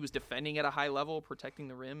offense. He was defending at a high level, protecting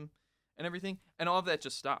the rim and everything. And all of that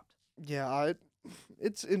just stopped. Yeah,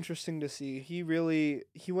 it's interesting to see. He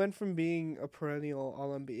went from being a perennial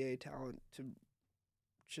All-NBA talent to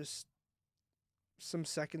just some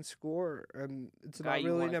second scorer, and it's not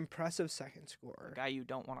really an impressive second scorer. A guy you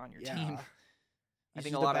don't want on your team. I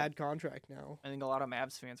think a bad contract now. I think a lot of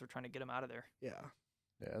Mavs fans are trying to get him out of there. Yeah.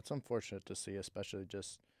 Yeah, it's unfortunate to see, especially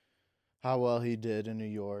just how well he did in New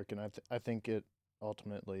York, and I think it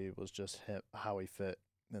ultimately was just how he fit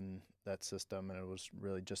in that system, and it was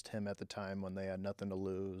really just him at the time when they had nothing to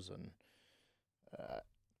lose, and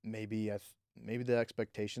maybe the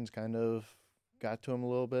expectations kind of got to him a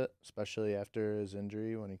little bit, especially after his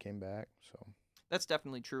injury when he came back. So that's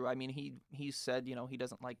definitely true. I mean, he said he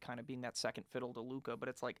doesn't like kind of being that second fiddle to Luka, but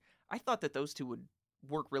it's I thought that those two would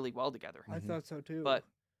work really well together. I thought so too, but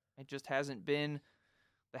it just hasn't been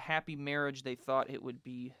the happy marriage they thought it would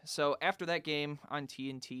be. So after that game on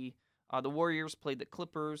TNT, the Warriors played the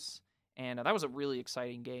Clippers, and that was a really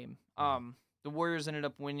exciting game. The Warriors ended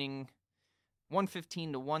up winning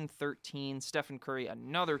 115-113. Stephen Curry,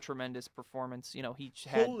 another tremendous performance. He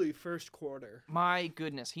had holy first quarter. My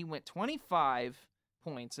goodness, he went 25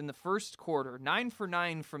 points in the first quarter, 9 for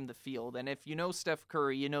 9 from the field. And if you know Steph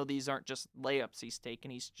Curry, these aren't just layups he's taking.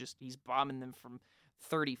 He's bombing them from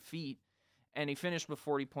 30 feet. And he finished with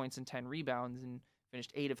 40 points and 10 rebounds and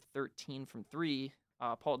finished 8 of 13 from 3.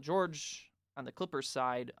 Paul George on the Clippers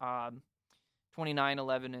side, 29,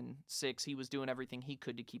 11, and 6. He was doing everything he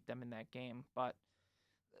could to keep them in that game. But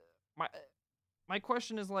my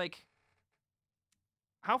question is,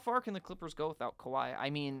 how far can the Clippers go without Kawhi? I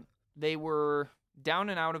mean, they were down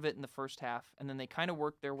and out of it in the first half, and then they kind of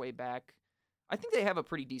worked their way back. I think they have a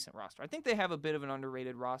pretty decent roster. I think they have a bit of an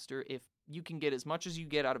underrated roster. If you can get as much as you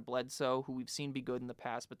get out of Bledsoe, who we've seen be good in the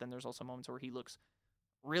past, but then there's also moments where he looks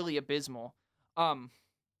really abysmal.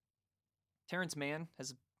 Terrence Mann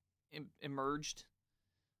has emerged.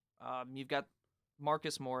 You've got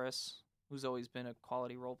Marcus Morris, who's always been a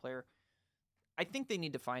quality role player. I think they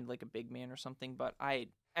need to find a big man or something, but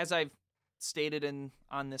as I've stated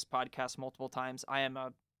on this podcast multiple times, I am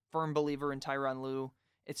a firm believer in Tyronn Lue.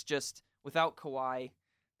 It's just without Kawhi,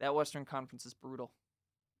 that Western Conference is brutal.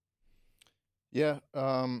 Yeah,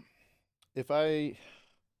 if I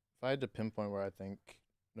had to pinpoint where I think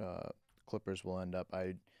Clippers will end up,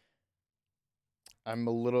 I'm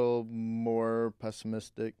a little more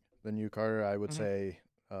pessimistic than you, Carter. I would say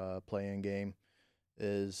play-in game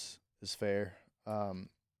is fair,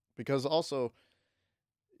 because also,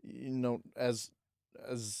 as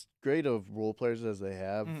great of role players as they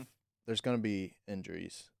have, there's going to be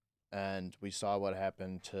injuries. And we saw what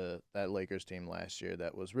happened to that Lakers team last year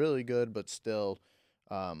that was really good, but still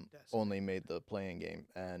only made the play-in game.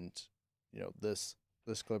 And,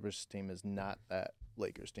 this Clippers team is not that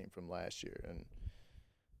Lakers team from last year. And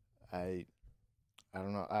I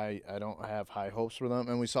don't know. I don't have high hopes for them.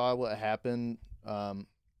 And we saw what happened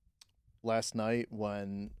last night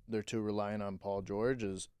when they're too reliant on Paul George.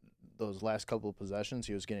 Is those last couple of possessions,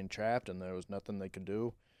 he was getting trapped, and there was nothing they could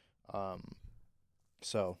do.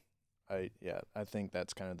 So I think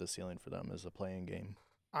that's kind of the ceiling for them, is a play-in game.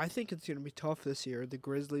 I think it's going to be tough this year. The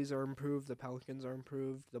Grizzlies are improved. The Pelicans are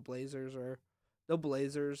improved. The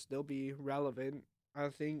Blazers, they'll be relevant. I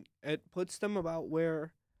think it puts them about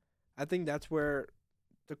where, I think that's where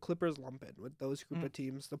the Clippers lump in with those group of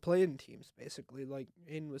teams, the play-in teams, basically, like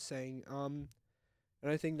Aidan was saying. And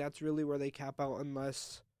I think that's really where they cap out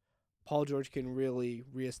unless Paul George can really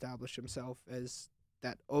reestablish himself as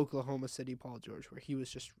that Oklahoma City Paul George, where he was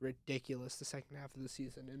just ridiculous the second half of the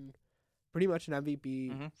season and pretty much an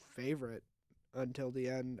MVP favorite until the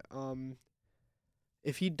end.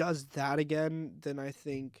 If he does that again, then I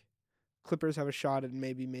think Clippers have a shot at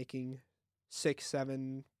maybe making 6,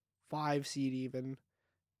 7, 5 seed even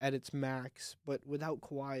at its max. But without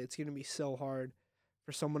Kawhi, it's going to be so hard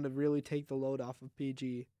for someone to really take the load off of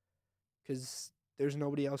PG because there's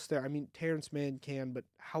nobody else there. I mean, Terrence Mann can, but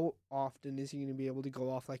how often is he going to be able to go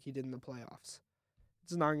off like he did in the playoffs?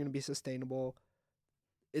 It's not going to be sustainable.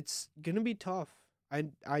 It's going to be tough.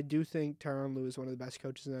 I do think Tyronn Lue is one of the best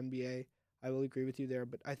coaches in the NBA. I will agree with you there,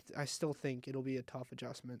 but I still think it'll be a tough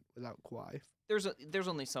adjustment without Kawhi. There's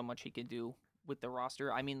only so much he could do with the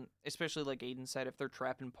roster. I mean, especially like Aidan said, if they're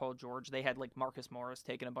trapping Paul George, they had like Marcus Morris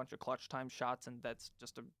taking a bunch of clutch time shots, and that's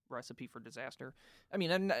just a recipe for disaster. I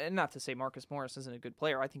mean, and not to say Marcus Morris isn't a good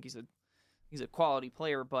player. I think he's a quality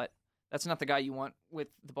player, but that's not the guy you want with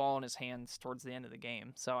the ball in his hands towards the end of the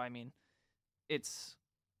game. So, I mean, it's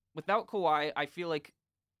without Kawhi, I feel like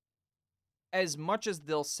as much as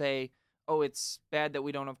they'll say, oh, it's bad that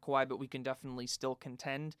we don't have Kawhi, but we can definitely still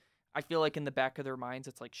contend, I feel like in the back of their minds,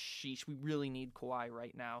 it's like, sheesh, we really need Kawhi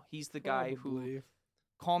right now. He's the guy who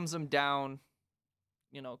calms them down,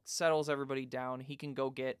 settles everybody down. He can go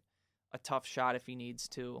get a tough shot if he needs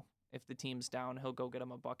to. If the team's down, he'll go get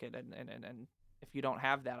him a bucket. And if you don't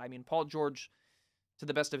have that, I mean, Paul George, to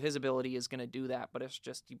the best of his ability, is going to do that. But it's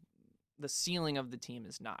just the ceiling of the team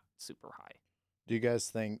is not super high. Do you guys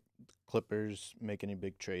think Clippers make any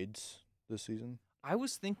big trades this season? I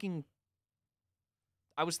was thinking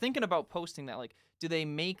about posting that. Like, do they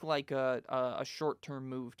make like a short-term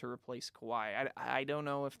move to replace Kawhi? I don't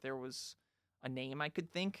know if there was a name I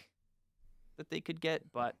could think that they could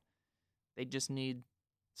get, but they just need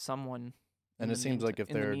someone. And it seems like if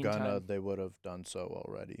they're gonna, they would have done so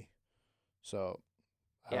already. So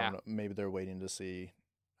I don't know. Maybe they're waiting to see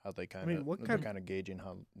how they kind of gauging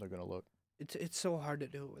how they're gonna look. It's so hard to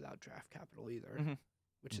do it without draft capital either,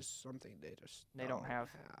 which is something they don't have.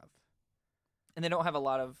 And they don't have a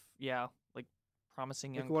lot of like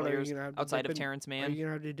promising young players outside of Terrence Mann. Are you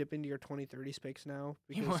gonna have to dip into your 2030 picks now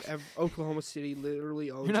because Oklahoma City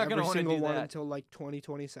literally owns every single one until like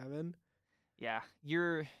 2027? Yeah,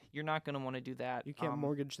 you're not gonna want to do that. You can't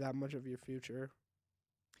mortgage that much of your future.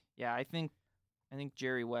 Yeah, I think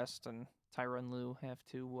Jerry West and Tyronn Lue have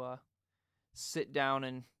to sit down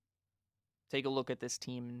and take a look at this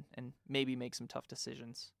team and maybe make some tough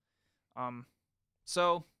decisions.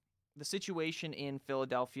 So the situation in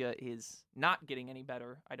Philadelphia is not getting any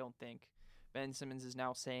better, I don't think. Ben Simmons is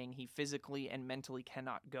now saying he physically and mentally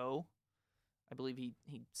cannot go. I believe he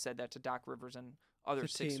said that to Doc Rivers and other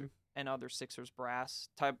Sixers brass.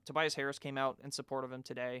 Tobias Harris came out in support of him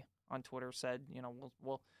today on Twitter, said,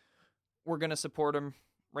 we're going to support him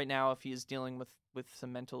right now if he is dealing with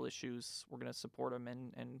some mental issues. We're going to support him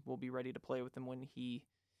and we'll be ready to play with him when he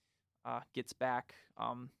gets back.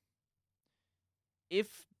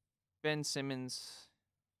 If Ben Simmons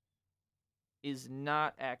is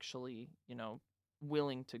not actually,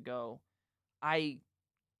 willing to go, I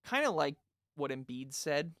kind of like what Embiid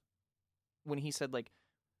said when he said, like,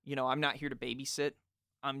 I'm not here to babysit.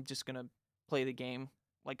 I'm just going to play the game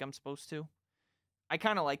like I'm supposed to. I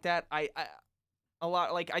kind of like that. I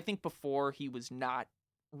think before he was not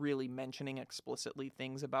really mentioning explicitly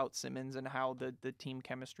things about Simmons and how the team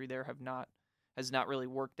chemistry there has not really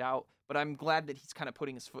worked out. But I'm glad that he's kind of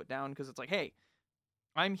putting his foot down because it's like, hey,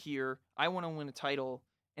 I'm here. I want to win a title.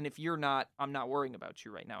 And if you're not, I'm not worrying about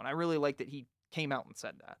you right now. And I really like that he came out and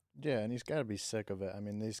said that. Yeah, and he's got to be sick of it. I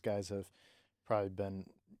mean, these guys have probably been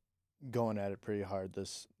going at it pretty hard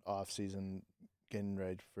this offseason, getting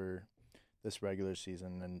ready for this regular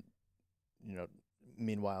season. And,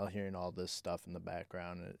 meanwhile, hearing all this stuff in the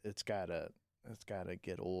background, it's gotta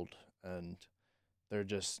get old. And they're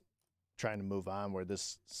just trying to move on where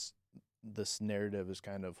this narrative is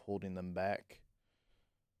kind of holding them back.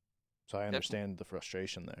 So I understand the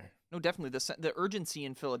frustration there. No, definitely. The urgency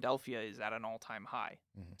in Philadelphia is at an all-time high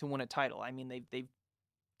to win a title. I mean, they've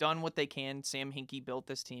done what they can. Sam Hinkie built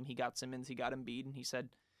this team. He got Simmons, he got Embiid, and he said,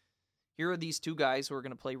 here are these two guys who are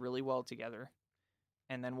going to play really well together,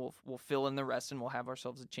 and then we'll fill in the rest and we'll have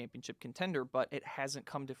ourselves a championship contender. But it hasn't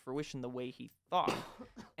come to fruition the way he thought.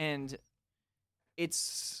 And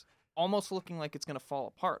it's almost looking like it's going to fall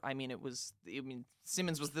apart. I mean,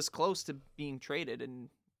 Simmons was this close to being traded, and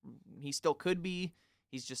he still could be.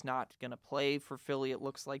 He's just not going to play for Philly, it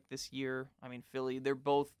looks like, this year. I mean, Philly, they're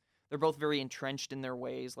both very entrenched in their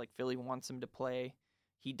ways. Like, Philly wants him to play.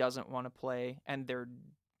 He doesn't want to play. And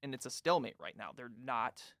it's a stalemate right now.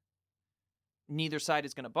 Neither side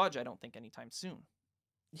is going to budge, I don't think, anytime soon.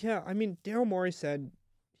 Yeah, I mean, Daryl Morey said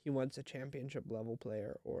he wants a championship-level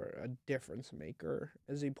player or a difference maker,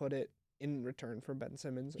 as he put it, in return for Ben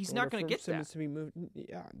Simmons. He's not going to get Simmons that. To be moved.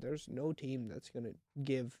 Yeah, there's no team that's going to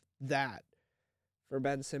give that for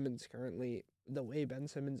Ben Simmons currently, the way Ben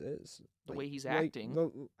Simmons is. The way he's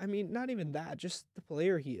acting. I mean, not even that, just the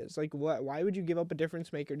player he is. Like, why would you give up a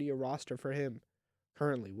difference maker to your roster for him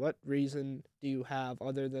currently? What reason do you have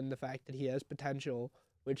other than the fact that he has potential,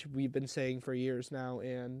 which we've been saying for years now,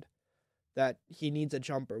 and that he needs a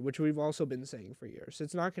jumper, which we've also been saying for years.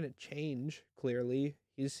 It's not going to change, clearly.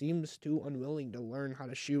 He seems too unwilling to learn how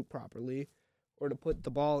to shoot properly or to put the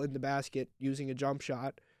ball in the basket using a jump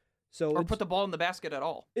shot. Or put the ball in the basket at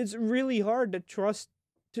all. It's really hard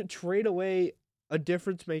to trade away a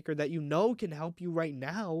difference maker that can help you right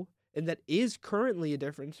now and that is currently a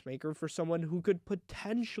difference maker for someone who could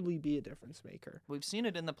potentially be a difference maker. We've seen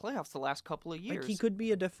it in the playoffs the last couple of years. Like, he could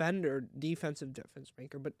be a defensive difference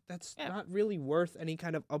maker, but that's not really worth any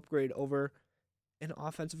kind of upgrade over an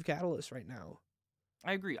offensive catalyst right now.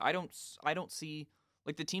 I agree. I don't see,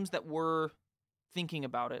 like, the teams that were thinking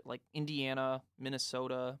about it, like Indiana,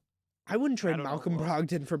 Minnesota. I wouldn't trade Malcolm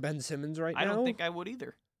Brogdon for Ben Simmons right now. I don't think I would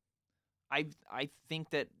either. I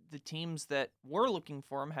think that the teams that were looking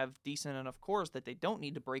for him have decent enough cores that they don't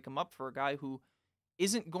need to break him up for a guy who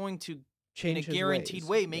isn't going to, change in a guaranteed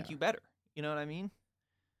way, make you better. You know what I mean?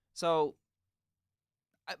 So,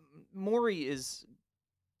 Morey is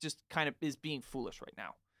just kind of being foolish right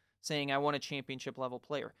now, saying I want a championship level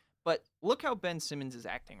player. But look how Ben Simmons is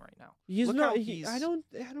acting right now. I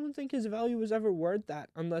don't think his value was ever worth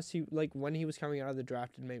that unless when he was coming out of the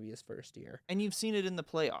draft in maybe his first year. And you've seen it in the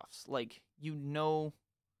playoffs. Like, you know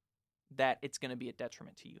that it's going to be a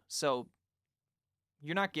detriment to you. So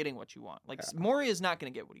you're not getting what you want. Like, Morey is not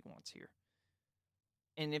going to get what he wants here.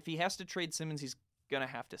 And if he has to trade Simmons, he's going to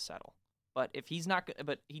have to settle. But if he's not,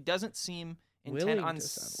 but he doesn't seem intent on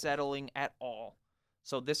settling at all.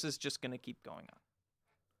 So this is just going to keep going on.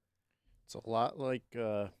 It's a lot like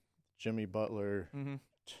Jimmy Butler,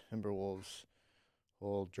 Timberwolves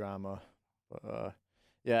whole drama. But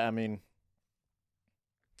yeah, I mean,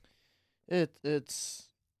 it's.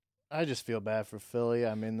 I just feel bad for Philly.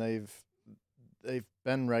 I mean, they've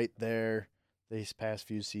been right there these past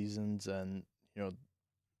few seasons, and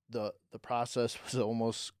the process was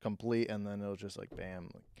almost complete, and then it was just like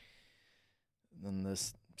bam, then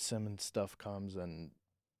this Simmons stuff comes, and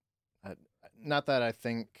not that I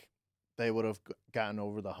think they would have gotten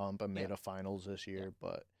over the hump and made a finals this year,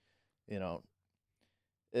 but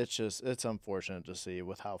it's unfortunate to see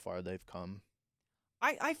with how far they've come.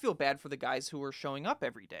 I feel bad for the guys who are showing up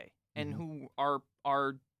every day and who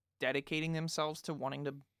are dedicating themselves to wanting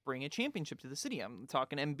to bring a championship to the city. I'm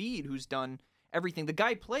talking Embiid, who's done everything. The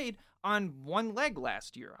guy played on one leg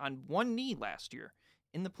last year, on one knee last year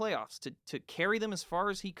in the playoffs to carry them as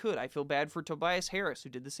far as he could. I feel bad for Tobias Harris, who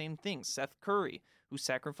did the same thing. Seth Curry, who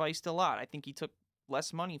sacrificed a lot. I think he took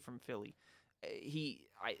less money from Philly.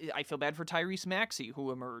 I feel bad for Tyrese Maxey,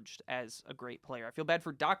 who emerged as a great player. I feel bad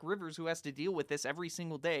for Doc Rivers, who has to deal with this every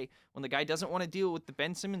single day when the guy doesn't want to deal with the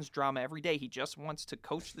Ben Simmons drama every day. He just wants to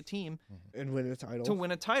coach the team and win a title. To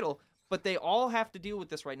win a title. But they all have to deal with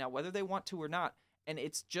this right now, whether they want to or not. And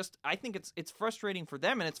it's just, I think it's frustrating for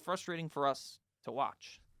them, and it's frustrating for us to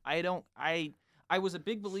watch. I was a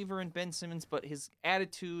big believer in Ben Simmons, but his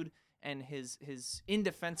attitude and his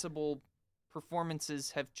indefensible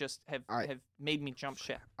performances have made me jump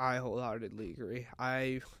ship. I wholeheartedly agree.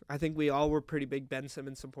 I think we all were pretty big Ben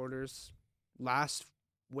Simmons supporters last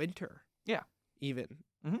winter. Yeah. Even.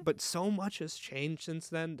 But so much has changed since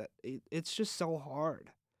then that it's just so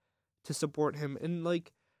hard to support him. And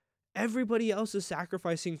everybody else is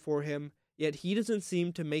sacrificing for him, yet he doesn't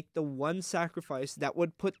seem to make the one sacrifice that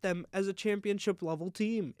would put them as a championship level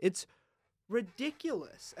team. It's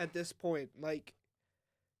ridiculous at this point.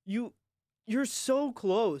 You're so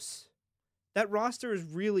close. That roster is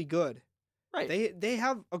really good. Right. They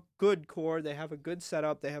have a good core. They have a good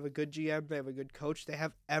setup. They have a good GM. They have a good coach. They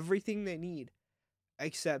have everything they need,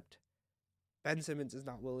 except Ben Simmons is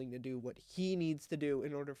not willing to do what he needs to do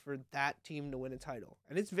in order for that team to win a title.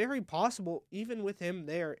 And it's very possible, even with him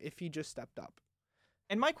there, if he just stepped up.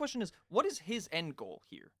 And my question is, what is his end goal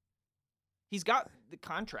here? He's got the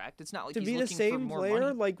contract. It's not like he's looking for more money. To be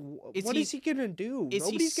the same player? What is he going to do?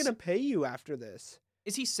 Nobody's going to pay you after this.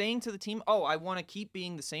 Is he saying to the team, oh, I want to keep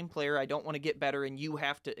being the same player. I don't want to get better, and you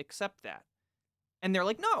have to accept that. And they're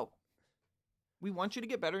like, no. We want you to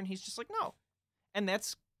get better, and he's just like, no. And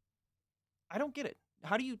that's... I don't get it.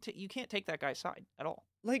 How do you... you can't take that guy's side at all.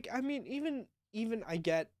 Even I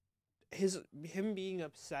get him being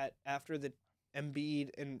upset after the Embiid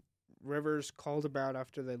and Rivers called him out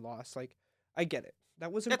after they lost. I get it.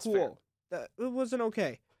 That wasn't cool. It wasn't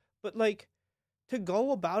okay. But to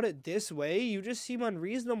go about it this way, you just seem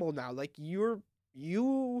unreasonable now.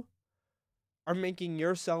 You are making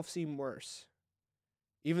yourself seem worse.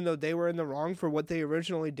 Even though they were in the wrong for what they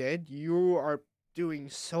originally did, you are doing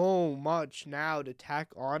so much now to tack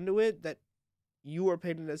onto it that you are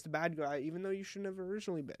painted as the bad guy, even though you shouldn't have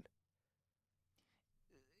originally been.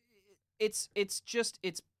 It's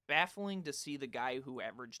baffling to see the guy who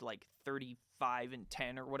averaged like 35 and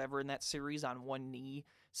 10 or whatever in that series on one knee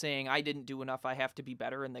saying I didn't do enough, I have to be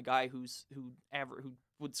better, and the guy who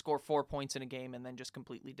would score 4 points in a game and then just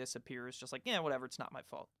completely disappears, just like, yeah, whatever, it's not my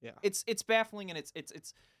fault. Yeah. It's baffling and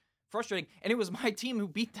it's frustrating, and it was my team who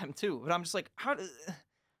beat them too. But I'm just like, how does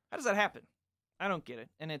that happen? I don't get it,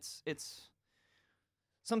 and it's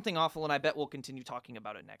something awful, and I bet we'll continue talking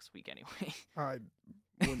about it next week anyway. I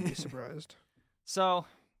wouldn't be surprised. So,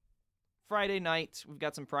 Friday night, we've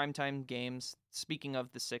got some primetime games. Speaking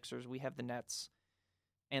of the Sixers, we have the Nets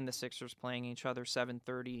and the Sixers playing each other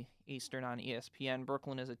 7:30 Eastern on ESPN.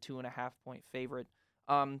 Brooklyn is a 2.5-point favorite.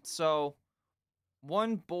 So,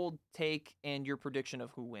 one bold take and your prediction of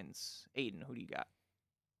who wins. Aidan, who do you got?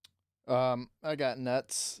 I got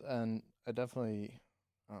Nets, and I definitely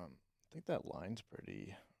think that line's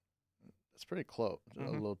it's pretty close. A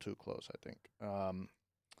little too close, I think.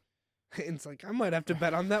 It's like, I might have to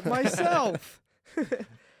bet on that myself.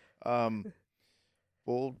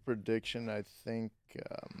 Bold prediction, I think.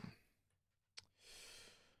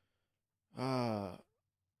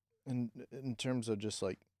 In terms of just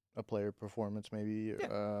like a player performance, maybe.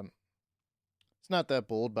 Yeah. It's not that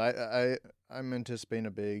bold, but I'm anticipating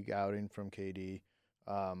a big outing from KD.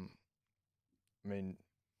 I mean,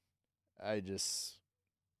 I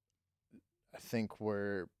think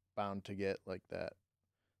we're bound to get like that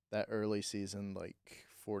early season, like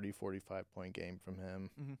 40, 45-point game from him.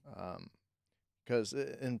 Because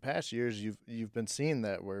in past years, you've been seeing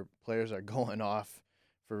that where players are going off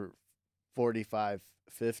for 45,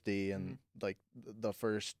 50 in like the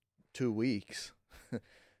first 2 weeks.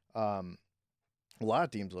 A lot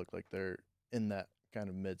of teams look like they're in that kind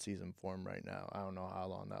of mid-season form right now. I don't know how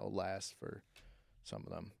long that will last for some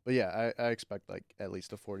of them. But yeah, I expect like at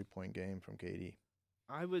least a 40-point game from KD.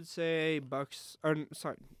 I would say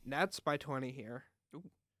Nets by 20 here. Ooh.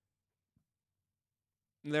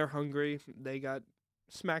 They're hungry. They got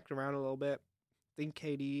smacked around a little bit. I think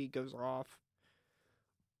KD goes off.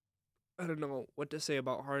 I don't know what to say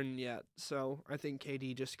about Harden yet, so I think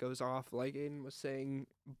KD just goes off. Like Aiden was saying,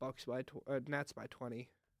 Nets by 20.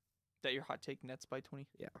 That your hot take, Nets by 20?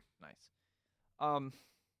 Yeah. Nice.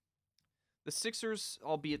 The Sixers,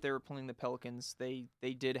 albeit they were playing the Pelicans, they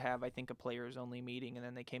did have, I think, a players-only meeting, and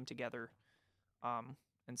then they came together and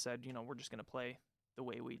said, we're just going to play the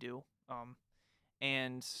way we do.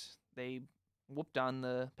 And they whooped on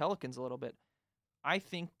the Pelicans a little bit. I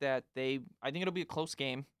think it'll be a close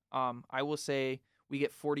game. I will say we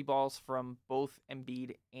get 40 balls from both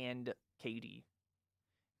Embiid and KD.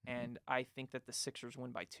 And I think that the Sixers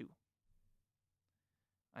win by 2.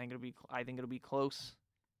 I think it'll be close.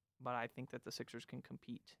 But I think that the Sixers can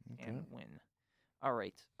compete and win. All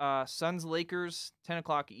right. Suns-Lakers, 10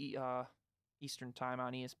 o'clock Eastern time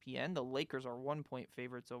on ESPN. The Lakers are 1-point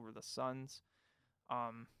favorites over the Suns.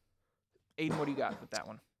 Aiden, what do you got with that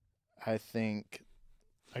one? I think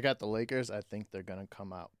I got the Lakers. I think they're going to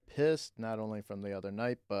come out pissed, not only from the other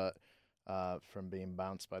night, but from being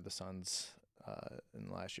bounced by the Suns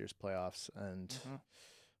in last year's playoffs. And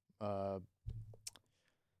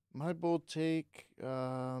my bold take,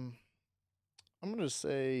 I'm going to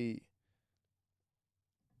say,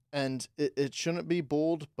 and it shouldn't be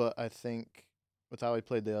bold, but I think with how he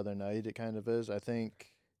played the other night, it kind of is. I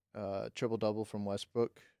think triple-double from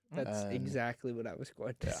Westbrook. That's exactly what I was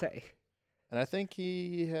going to say. And I think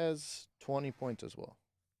he has 20 points as well.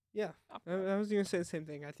 Yeah, I was going to say the same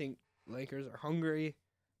thing. I think Lakers are hungry.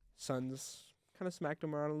 Suns kind of smacked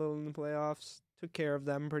them around a little in the playoffs, took care of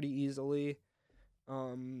them pretty easily.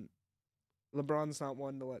 LeBron's not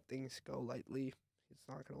one to let things go lightly. He's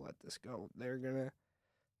not going to let this go.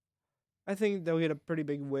 I think they'll get a pretty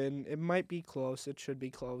big win. It might be close. It should be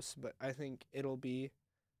close, but I think it'll be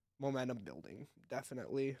momentum building,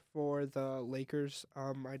 definitely, for the Lakers.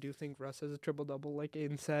 I do think Russ has a triple-double, like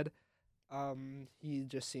Aiden said. He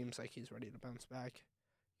just seems like he's ready to bounce back.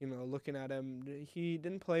 Looking at him, he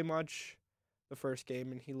didn't play much the first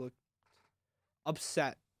game, and he looked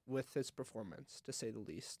upset with his performance, to say the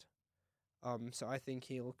least. So I think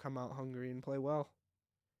he'll come out hungry and play well.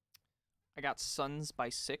 I got Suns by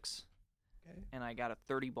 6, okay, and I got a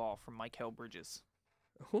 30 ball from Mikal Bridges.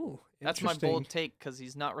 Ooh, that's my bold take because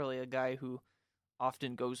he's not really a guy who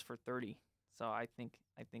often goes for 30. So I think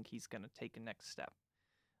he's gonna take a next step.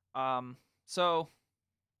 So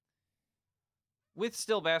with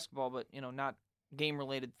still basketball, but not game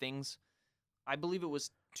related things. I believe it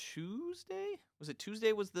was Tuesday. Was it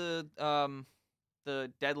Tuesday? Was the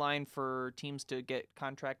deadline for teams to get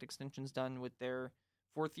contract extensions done with their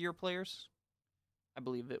 4th-year players? I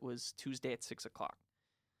believe it was Tuesday at 6 o'clock.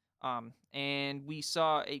 And we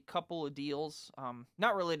saw a couple of deals,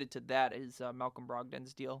 not related to that, is Malcolm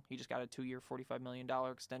Brogdon's deal. He just got a 2-year, $45 million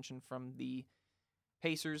extension from the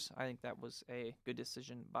Pacers. I think that was a good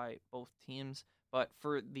decision by both teams. But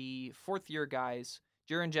for the fourth-year guys,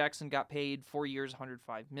 Jaren Jackson got paid 4 years,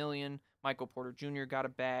 $105 million. Michael Porter Jr. got a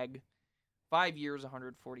bag, 5 years,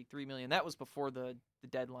 $143 million. That was before the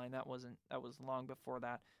deadline. That was long before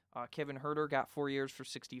that. Kevin Huerter got 4 years for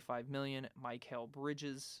 $65 million. Mikal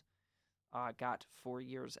Bridges got 4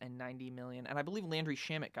 years and $90 million. And I believe Landry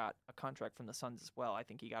Shamet got a contract from the Suns as well. I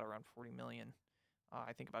think he got around $40 million.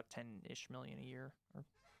 I think about $10-ish million a year, or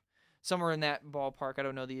somewhere in that ballpark. I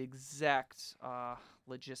don't know the exact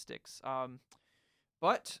logistics.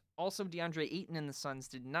 But also DeAndre Ayton and the Suns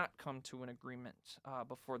did not come to an agreement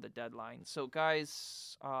before the deadline. So,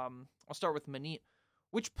 guys, I'll start with Manit.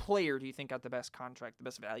 Which player do you think got the best contract, the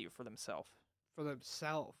best value for themselves? For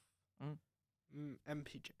themselves?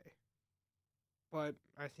 MPJ. But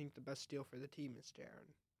I think the best deal for the team is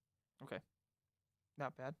Jaren. Okay.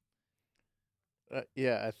 Not bad.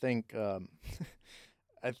 Yeah, I think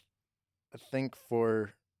I think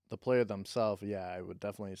for the player themselves, yeah, I would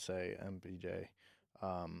definitely say MPJ.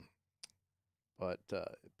 But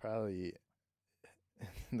probably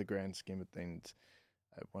in the grand scheme of things,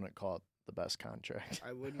 I wouldn't call it the best contract.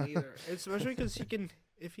 I wouldn't either, especially because he can.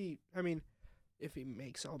 If he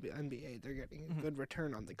makes all NBA, they're getting a good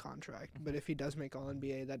return on the contract. But if he does make all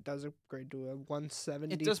NBA, that does upgrade to a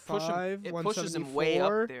 175. It does push him. It pushes him way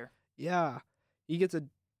up there. Yeah, he gets a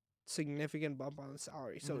significant bump on the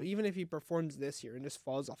salary. So even if he performs this year and just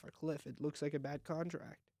falls off a cliff, it looks like a bad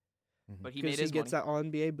contract. But he gets money. That all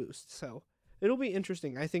NBA boost. So it'll be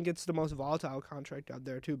interesting. I think it's the most volatile contract out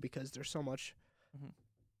there too, because there's so much,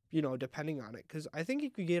 depending on it. Because I think he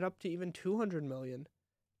could get up to even $200 million,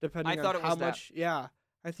 depending on how much. Yeah,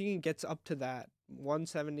 I think he gets up to that.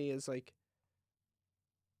 170 is like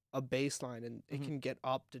a baseline, and it can get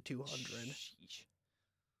up to 200.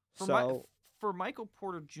 So for Michael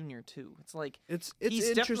Porter Jr. too, it's like it's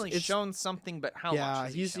he's definitely shown something, but how much? Yeah,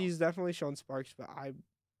 he's definitely shown sparks, but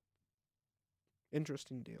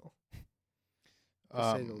interesting deal,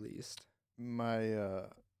 to say the least.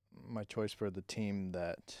 My choice for the team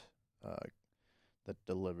that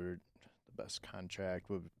delivered the best contract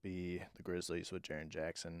would be the Grizzlies with Jaren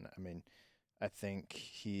Jackson. I mean, I think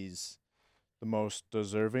he's the most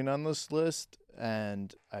deserving on this list,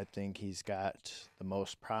 and I think he's got the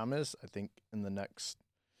most promise. I think in the next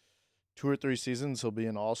 2 or 3 seasons he'll be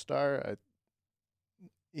an all-star.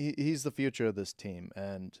 He's the future of this team,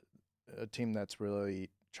 and a team that's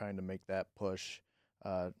really trying to make that push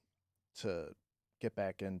to get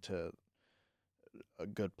back into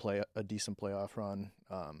a decent playoff run.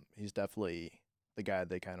 He's definitely the guy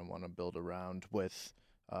they kind of want to build around with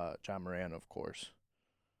John Moran, of course.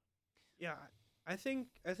 Yeah, I think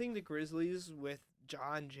the Grizzlies with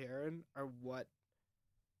John Jaren are what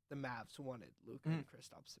the Mavs wanted Luka and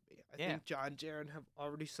Kristaps to be. I think John Jaren have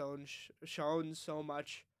already shown so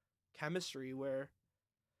much chemistry where,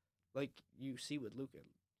 like you see with Luka and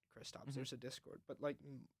Kristaps, there's a discord. But like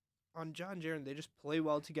on John Jaren, they just play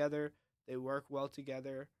well together. They work well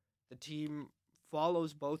together. The team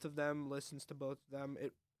follows both of them, listens to both of them.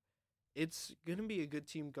 It's gonna be a good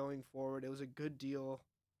team going forward. It was a good deal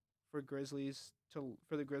for the Grizzlies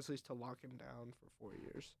to lock him down for 4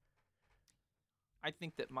 years. I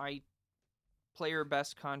think that my player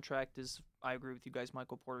best contract is, I agree with you guys,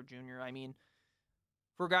 Michael Porter Jr. I mean,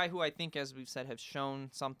 for a guy who I think, as we've said, has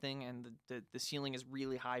shown something, and the ceiling is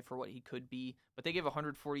really high for what he could be, but they give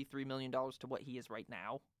 $143 million to what he is right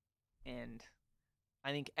now, and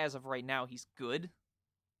I think as of right now, he's good.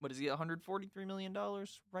 What is he, $143 million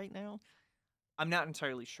right now? I'm not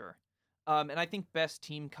entirely sure. And I think best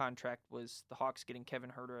team contract was the Hawks getting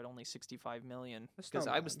Kevin Huerter at only $65 million, because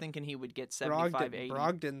I was thinking he would get 75, 80.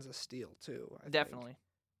 Brogdon's a steal too. Definitely.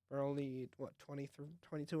 For only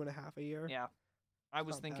 22 and a half a year. Yeah, I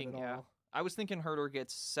was thinking Huerter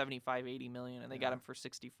gets 75, 80 million, and they got him for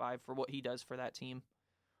 65 for what he does for that team.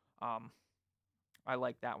 I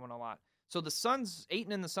like that one a lot. So the Suns,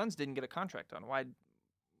 Ayton and the Suns didn't get a contract on. Why?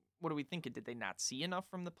 What are we thinking? Did they not see enough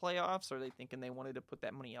from the playoffs? Or are they thinking they wanted to put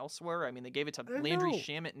that money elsewhere? I mean, they gave it to Landry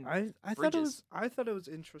Shamet and Bridges. I thought it was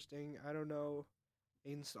interesting. I don't know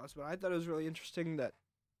Aiden's thoughts, but I thought it was really interesting that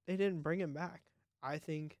they didn't bring him back. I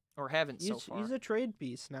think, or haven't so far. He's a trade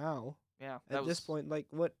piece now. Yeah. At this point, like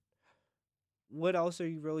what else are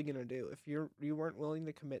you really gonna do if you weren't willing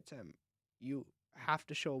to commit to him? You have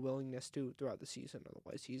to show a willingness to throughout the season,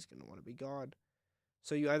 otherwise he's gonna want to be gone.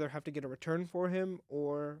 So you either have to get a return for him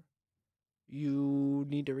or you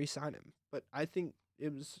need to re-sign him. But I think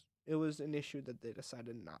it was it was an issue that they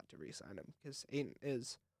decided not to re-sign him because Aidan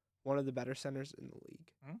is one of the better centers in the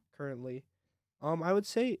league currently. I would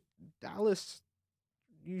say Dallas,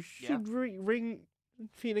 you should ring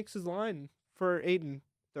Phoenix's line for Aidan.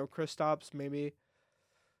 Though Kristaps maybe.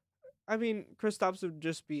 I mean, Kristaps would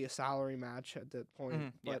just be a salary match at that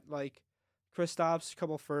point. But, like, Kristaps, a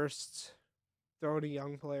couple firsts, throw in a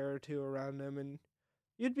young player or two around him, and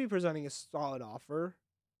you'd be presenting a solid offer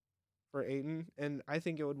for Aidan. And I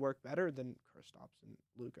think it would work better than Kristaps and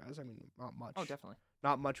Lucas. I mean, not much. Oh, definitely.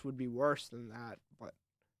 Not much would be worse than that, but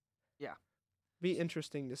yeah. Be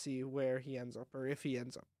interesting to see where he ends up or if he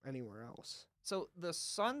ends up anywhere else. So the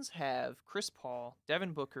Suns have Chris Paul,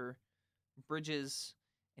 Devin Booker, Bridges,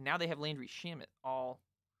 and now they have Landry Shamet all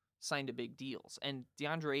signed to big deals. And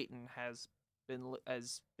DeAndre Ayton has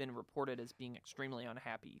been reported as being extremely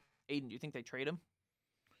unhappy. Aidan, do you think they trade him?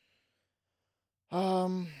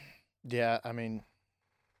 Yeah, I mean,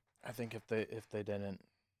 I think if they didn't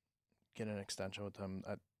get an extension with him,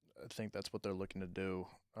 I think that's what they're looking to do.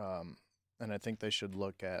 And I think they should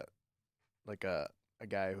look at like a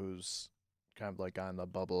guy who's kind of like on the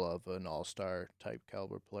bubble of an all-star type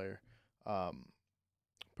caliber player.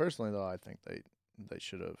 Personally, though, I think they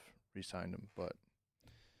should have re-signed him. But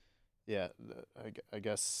yeah, I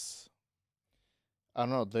guess I don't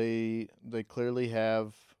know. They clearly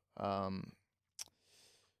have a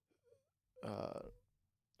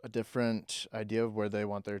different idea of where they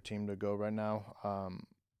want their team to go right now,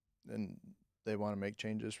 and they want to make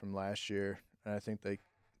changes from last year. And I think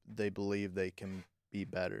they believe they can be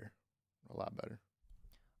better, a lot better.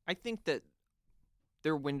 I think that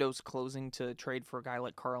their window's closing to trade for a guy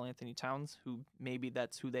like Karl Anthony Towns, who maybe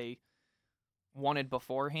that's who they wanted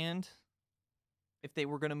beforehand. If they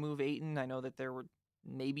were going to move Ayton, I know that there were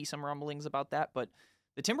maybe some rumblings about that, but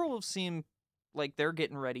the Timberwolves seem like they're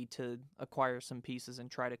getting ready to acquire some pieces and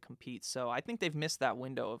try to compete. So I think they've missed that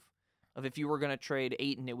window of if you were going to trade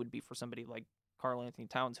Ayton, it would be for somebody like Karl Anthony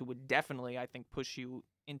Towns, who would definitely, I think, push you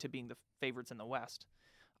into being the favorites in the West.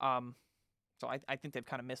 So I think they've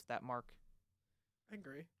kind of missed that mark. I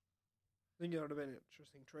agree. I think it would have been an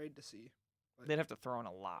interesting trade to see. They'd have to throw in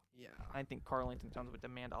a lot. Yeah. I think Karl Anthony Towns would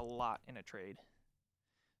demand a lot in a trade.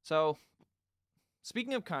 So,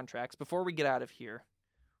 speaking of contracts, before we get out of here,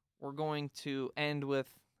 we're going to end with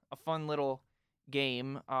a fun little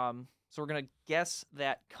game. So we're going to guess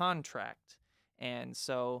that contract. And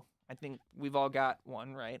so I think we've all got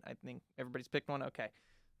one, right? I think everybody's picked one. Okay.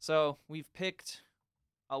 So we've picked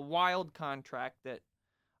a wild contract that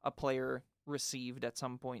a player received at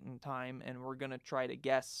some point in time, and we're going to try to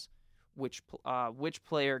guess which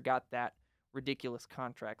player got that ridiculous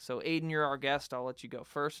contract. So Aidan, you're our guest. I'll let you go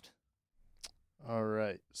first. All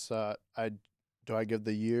right. So do I give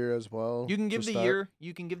the year as well? You can give the year.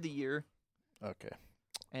 You can give the year. Okay.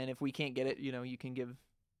 And if we can't get it, you can give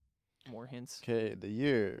more hints. Okay, the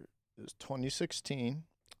year is 2016.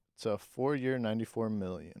 It's a 4-year, $94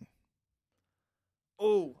 million.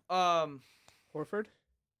 Oh, Horford?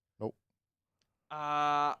 Nope.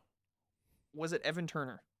 Was it Evan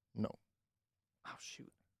Turner? No. Oh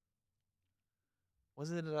shoot.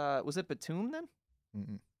 Was it Batum then?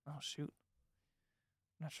 Mm-mm. Oh shoot.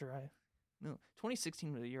 Not sure. No.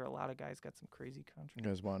 2016 was a year a lot of guys got some crazy contracts. You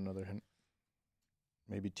guys want another hint?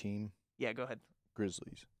 Maybe team? Yeah, go ahead.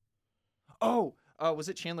 Grizzlies. Oh, was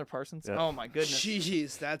it Chandler Parsons? Yeah. Oh my goodness.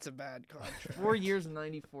 Jeez, that's a bad contract. 4 years,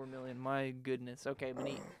 $94 million. My goodness. Okay,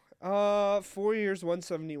 Manit. 4 years,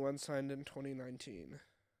 $171 signed in 2019.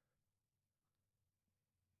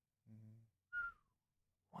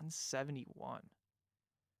 171.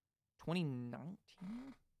 2019?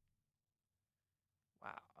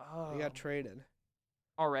 Wow. He got traded.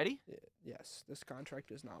 Already? Yes, this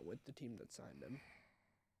contract is not with the team that signed him.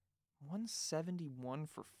 171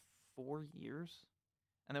 for 4 years?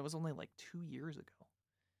 And that was only like 2 years ago.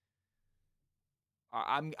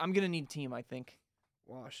 I'm going to need team, I think.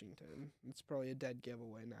 Washington. It's probably a dead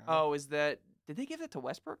giveaway now. Oh, is that... Did they give that to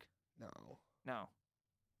Westbrook? No.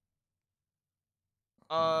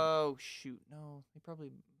 Oh, shoot. No, they probably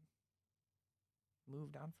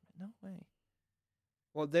moved on from it. No way.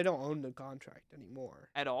 Well, they don't own the contract anymore.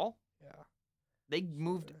 At all? Yeah. They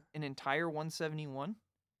moved an entire 171?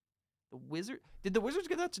 Did the Wizards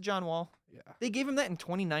give that to John Wall? Yeah. They gave him that in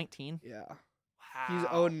 2019? Yeah. Wow. He's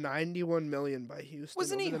owed $91 million by Houston.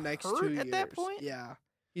 Wasn't over he the next hurt 2 at years. that point? Yeah.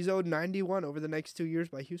 He's owed $91 over the next 2 years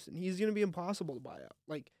by Houston. He's going to be impossible to buy out.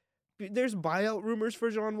 Like, there's buyout rumors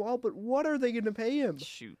for John Wall, but what are they going to pay him?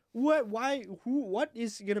 Shoot. What? Why? Who? What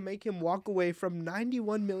is going to make him walk away from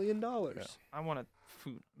 $91 million? Yeah. I want to.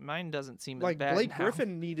 Mine doesn't seem like as bad Blake now.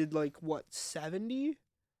 Griffin needed 70?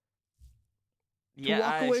 to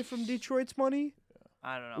walk away from Detroit's money?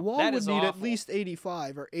 I don't know. Wall That would is need awful. at least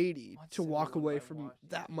 85 or 80 What's to walk everyone away by from Washington?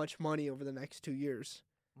 that much money over the next 2 years.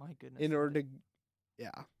 My goodness. In order to,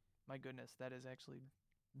 My goodness, that is actually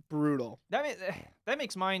brutal. that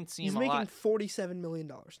makes mine seem He's a making lot $47 million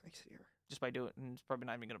next year. just by doing it, and he's probably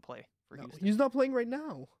not even going to play for No, Houston. he's not playing right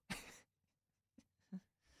now.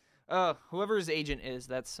 Whoever his agent is,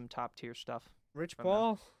 that's some top tier stuff. Rich From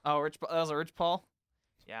Paul. Oh, that was a Rich Paul?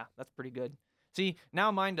 Yeah, that's pretty good. See, now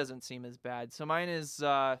mine doesn't seem as bad. So mine is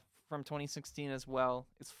from 2016 as well.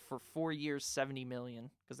 It's for 4 years, $70 million,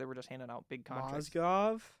 because they were just handing out big contracts.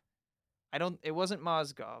 Mozgov. It wasn't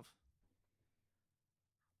Mozgov.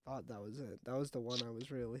 Thought that was it. That was the one I was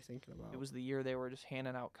really thinking about. It was the year they were just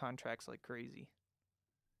handing out contracts like crazy.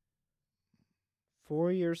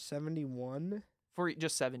 4 years, 71. For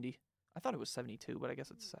just 70. I thought it was 72, but I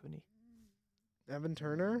guess it's 70. Evan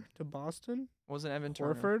Turner to Boston. Wasn't Evan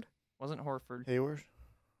Turner. Horford. Wasn't Horford. Hayward?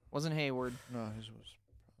 Wasn't Hayward. No, his was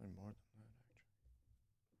probably more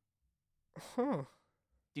than that. Huh.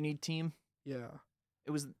 Do you need team? Yeah.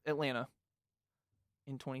 It was Atlanta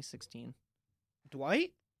in 2016.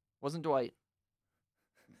 Dwight. Wasn't Dwight.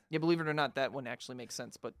 Yeah, believe it or not, that one actually makes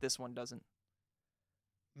sense, but this one doesn't.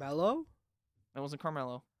 Melo. That wasn't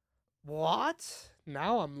Carmelo. What?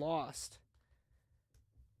 Now I'm lost.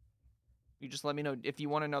 You just let me know if you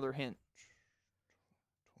want another hint.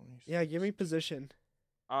 26. Yeah, give me position.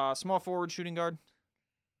 Small forward, shooting guard.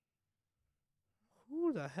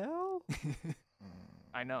 Who the hell?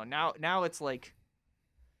 I know. Now it's like.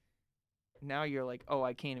 Now you're like, oh,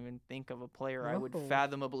 I can't even think of a player I would No.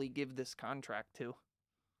 fathomably give this contract to.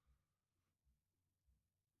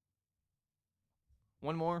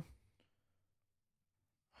 One more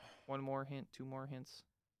hint, 2 more hints.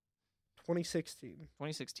 2016.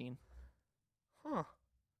 2016. Huh.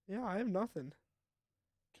 Yeah, I have nothing.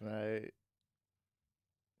 Can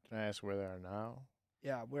I ask where they are now?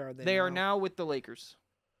 Yeah, where are they? They are now with the Lakers.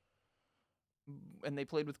 And they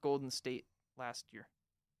played with Golden State last year.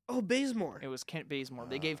 Oh, Bazemore. It was Kent Bazemore.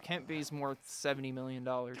 They gave Kent Bazemore $70 million.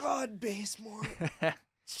 God, Bazemore.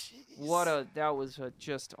 Jeez. That was a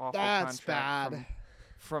just awful That's contract bad.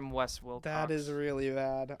 from Wes Wilcox. That is really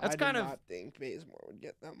bad. That's I kind did of- not think Bazemore would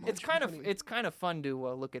get that much. It's kind of fun to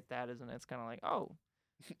look at that, isn't it? It's kind of like, oh,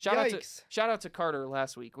 shout out to Carter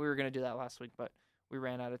last week. We were gonna do that last week, but we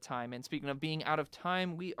ran out of time. And speaking of being out of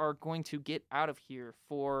time, we are going to get out of here.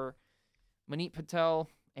 For Manit Patel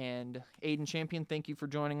and Aidan Champion, thank you for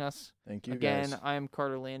joining us. Thank you, Again, guys. I am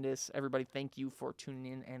Carter Landis. Everybody, thank you for tuning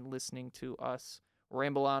in and listening to us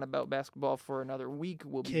ramble on about basketball for another week.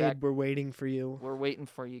 We'll be back. Cade, we're waiting for you. We're waiting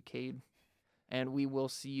for you, Cade. And we will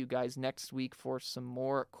see you guys next week for some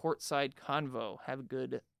more Courtside Convo. Have a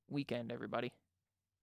good weekend, everybody.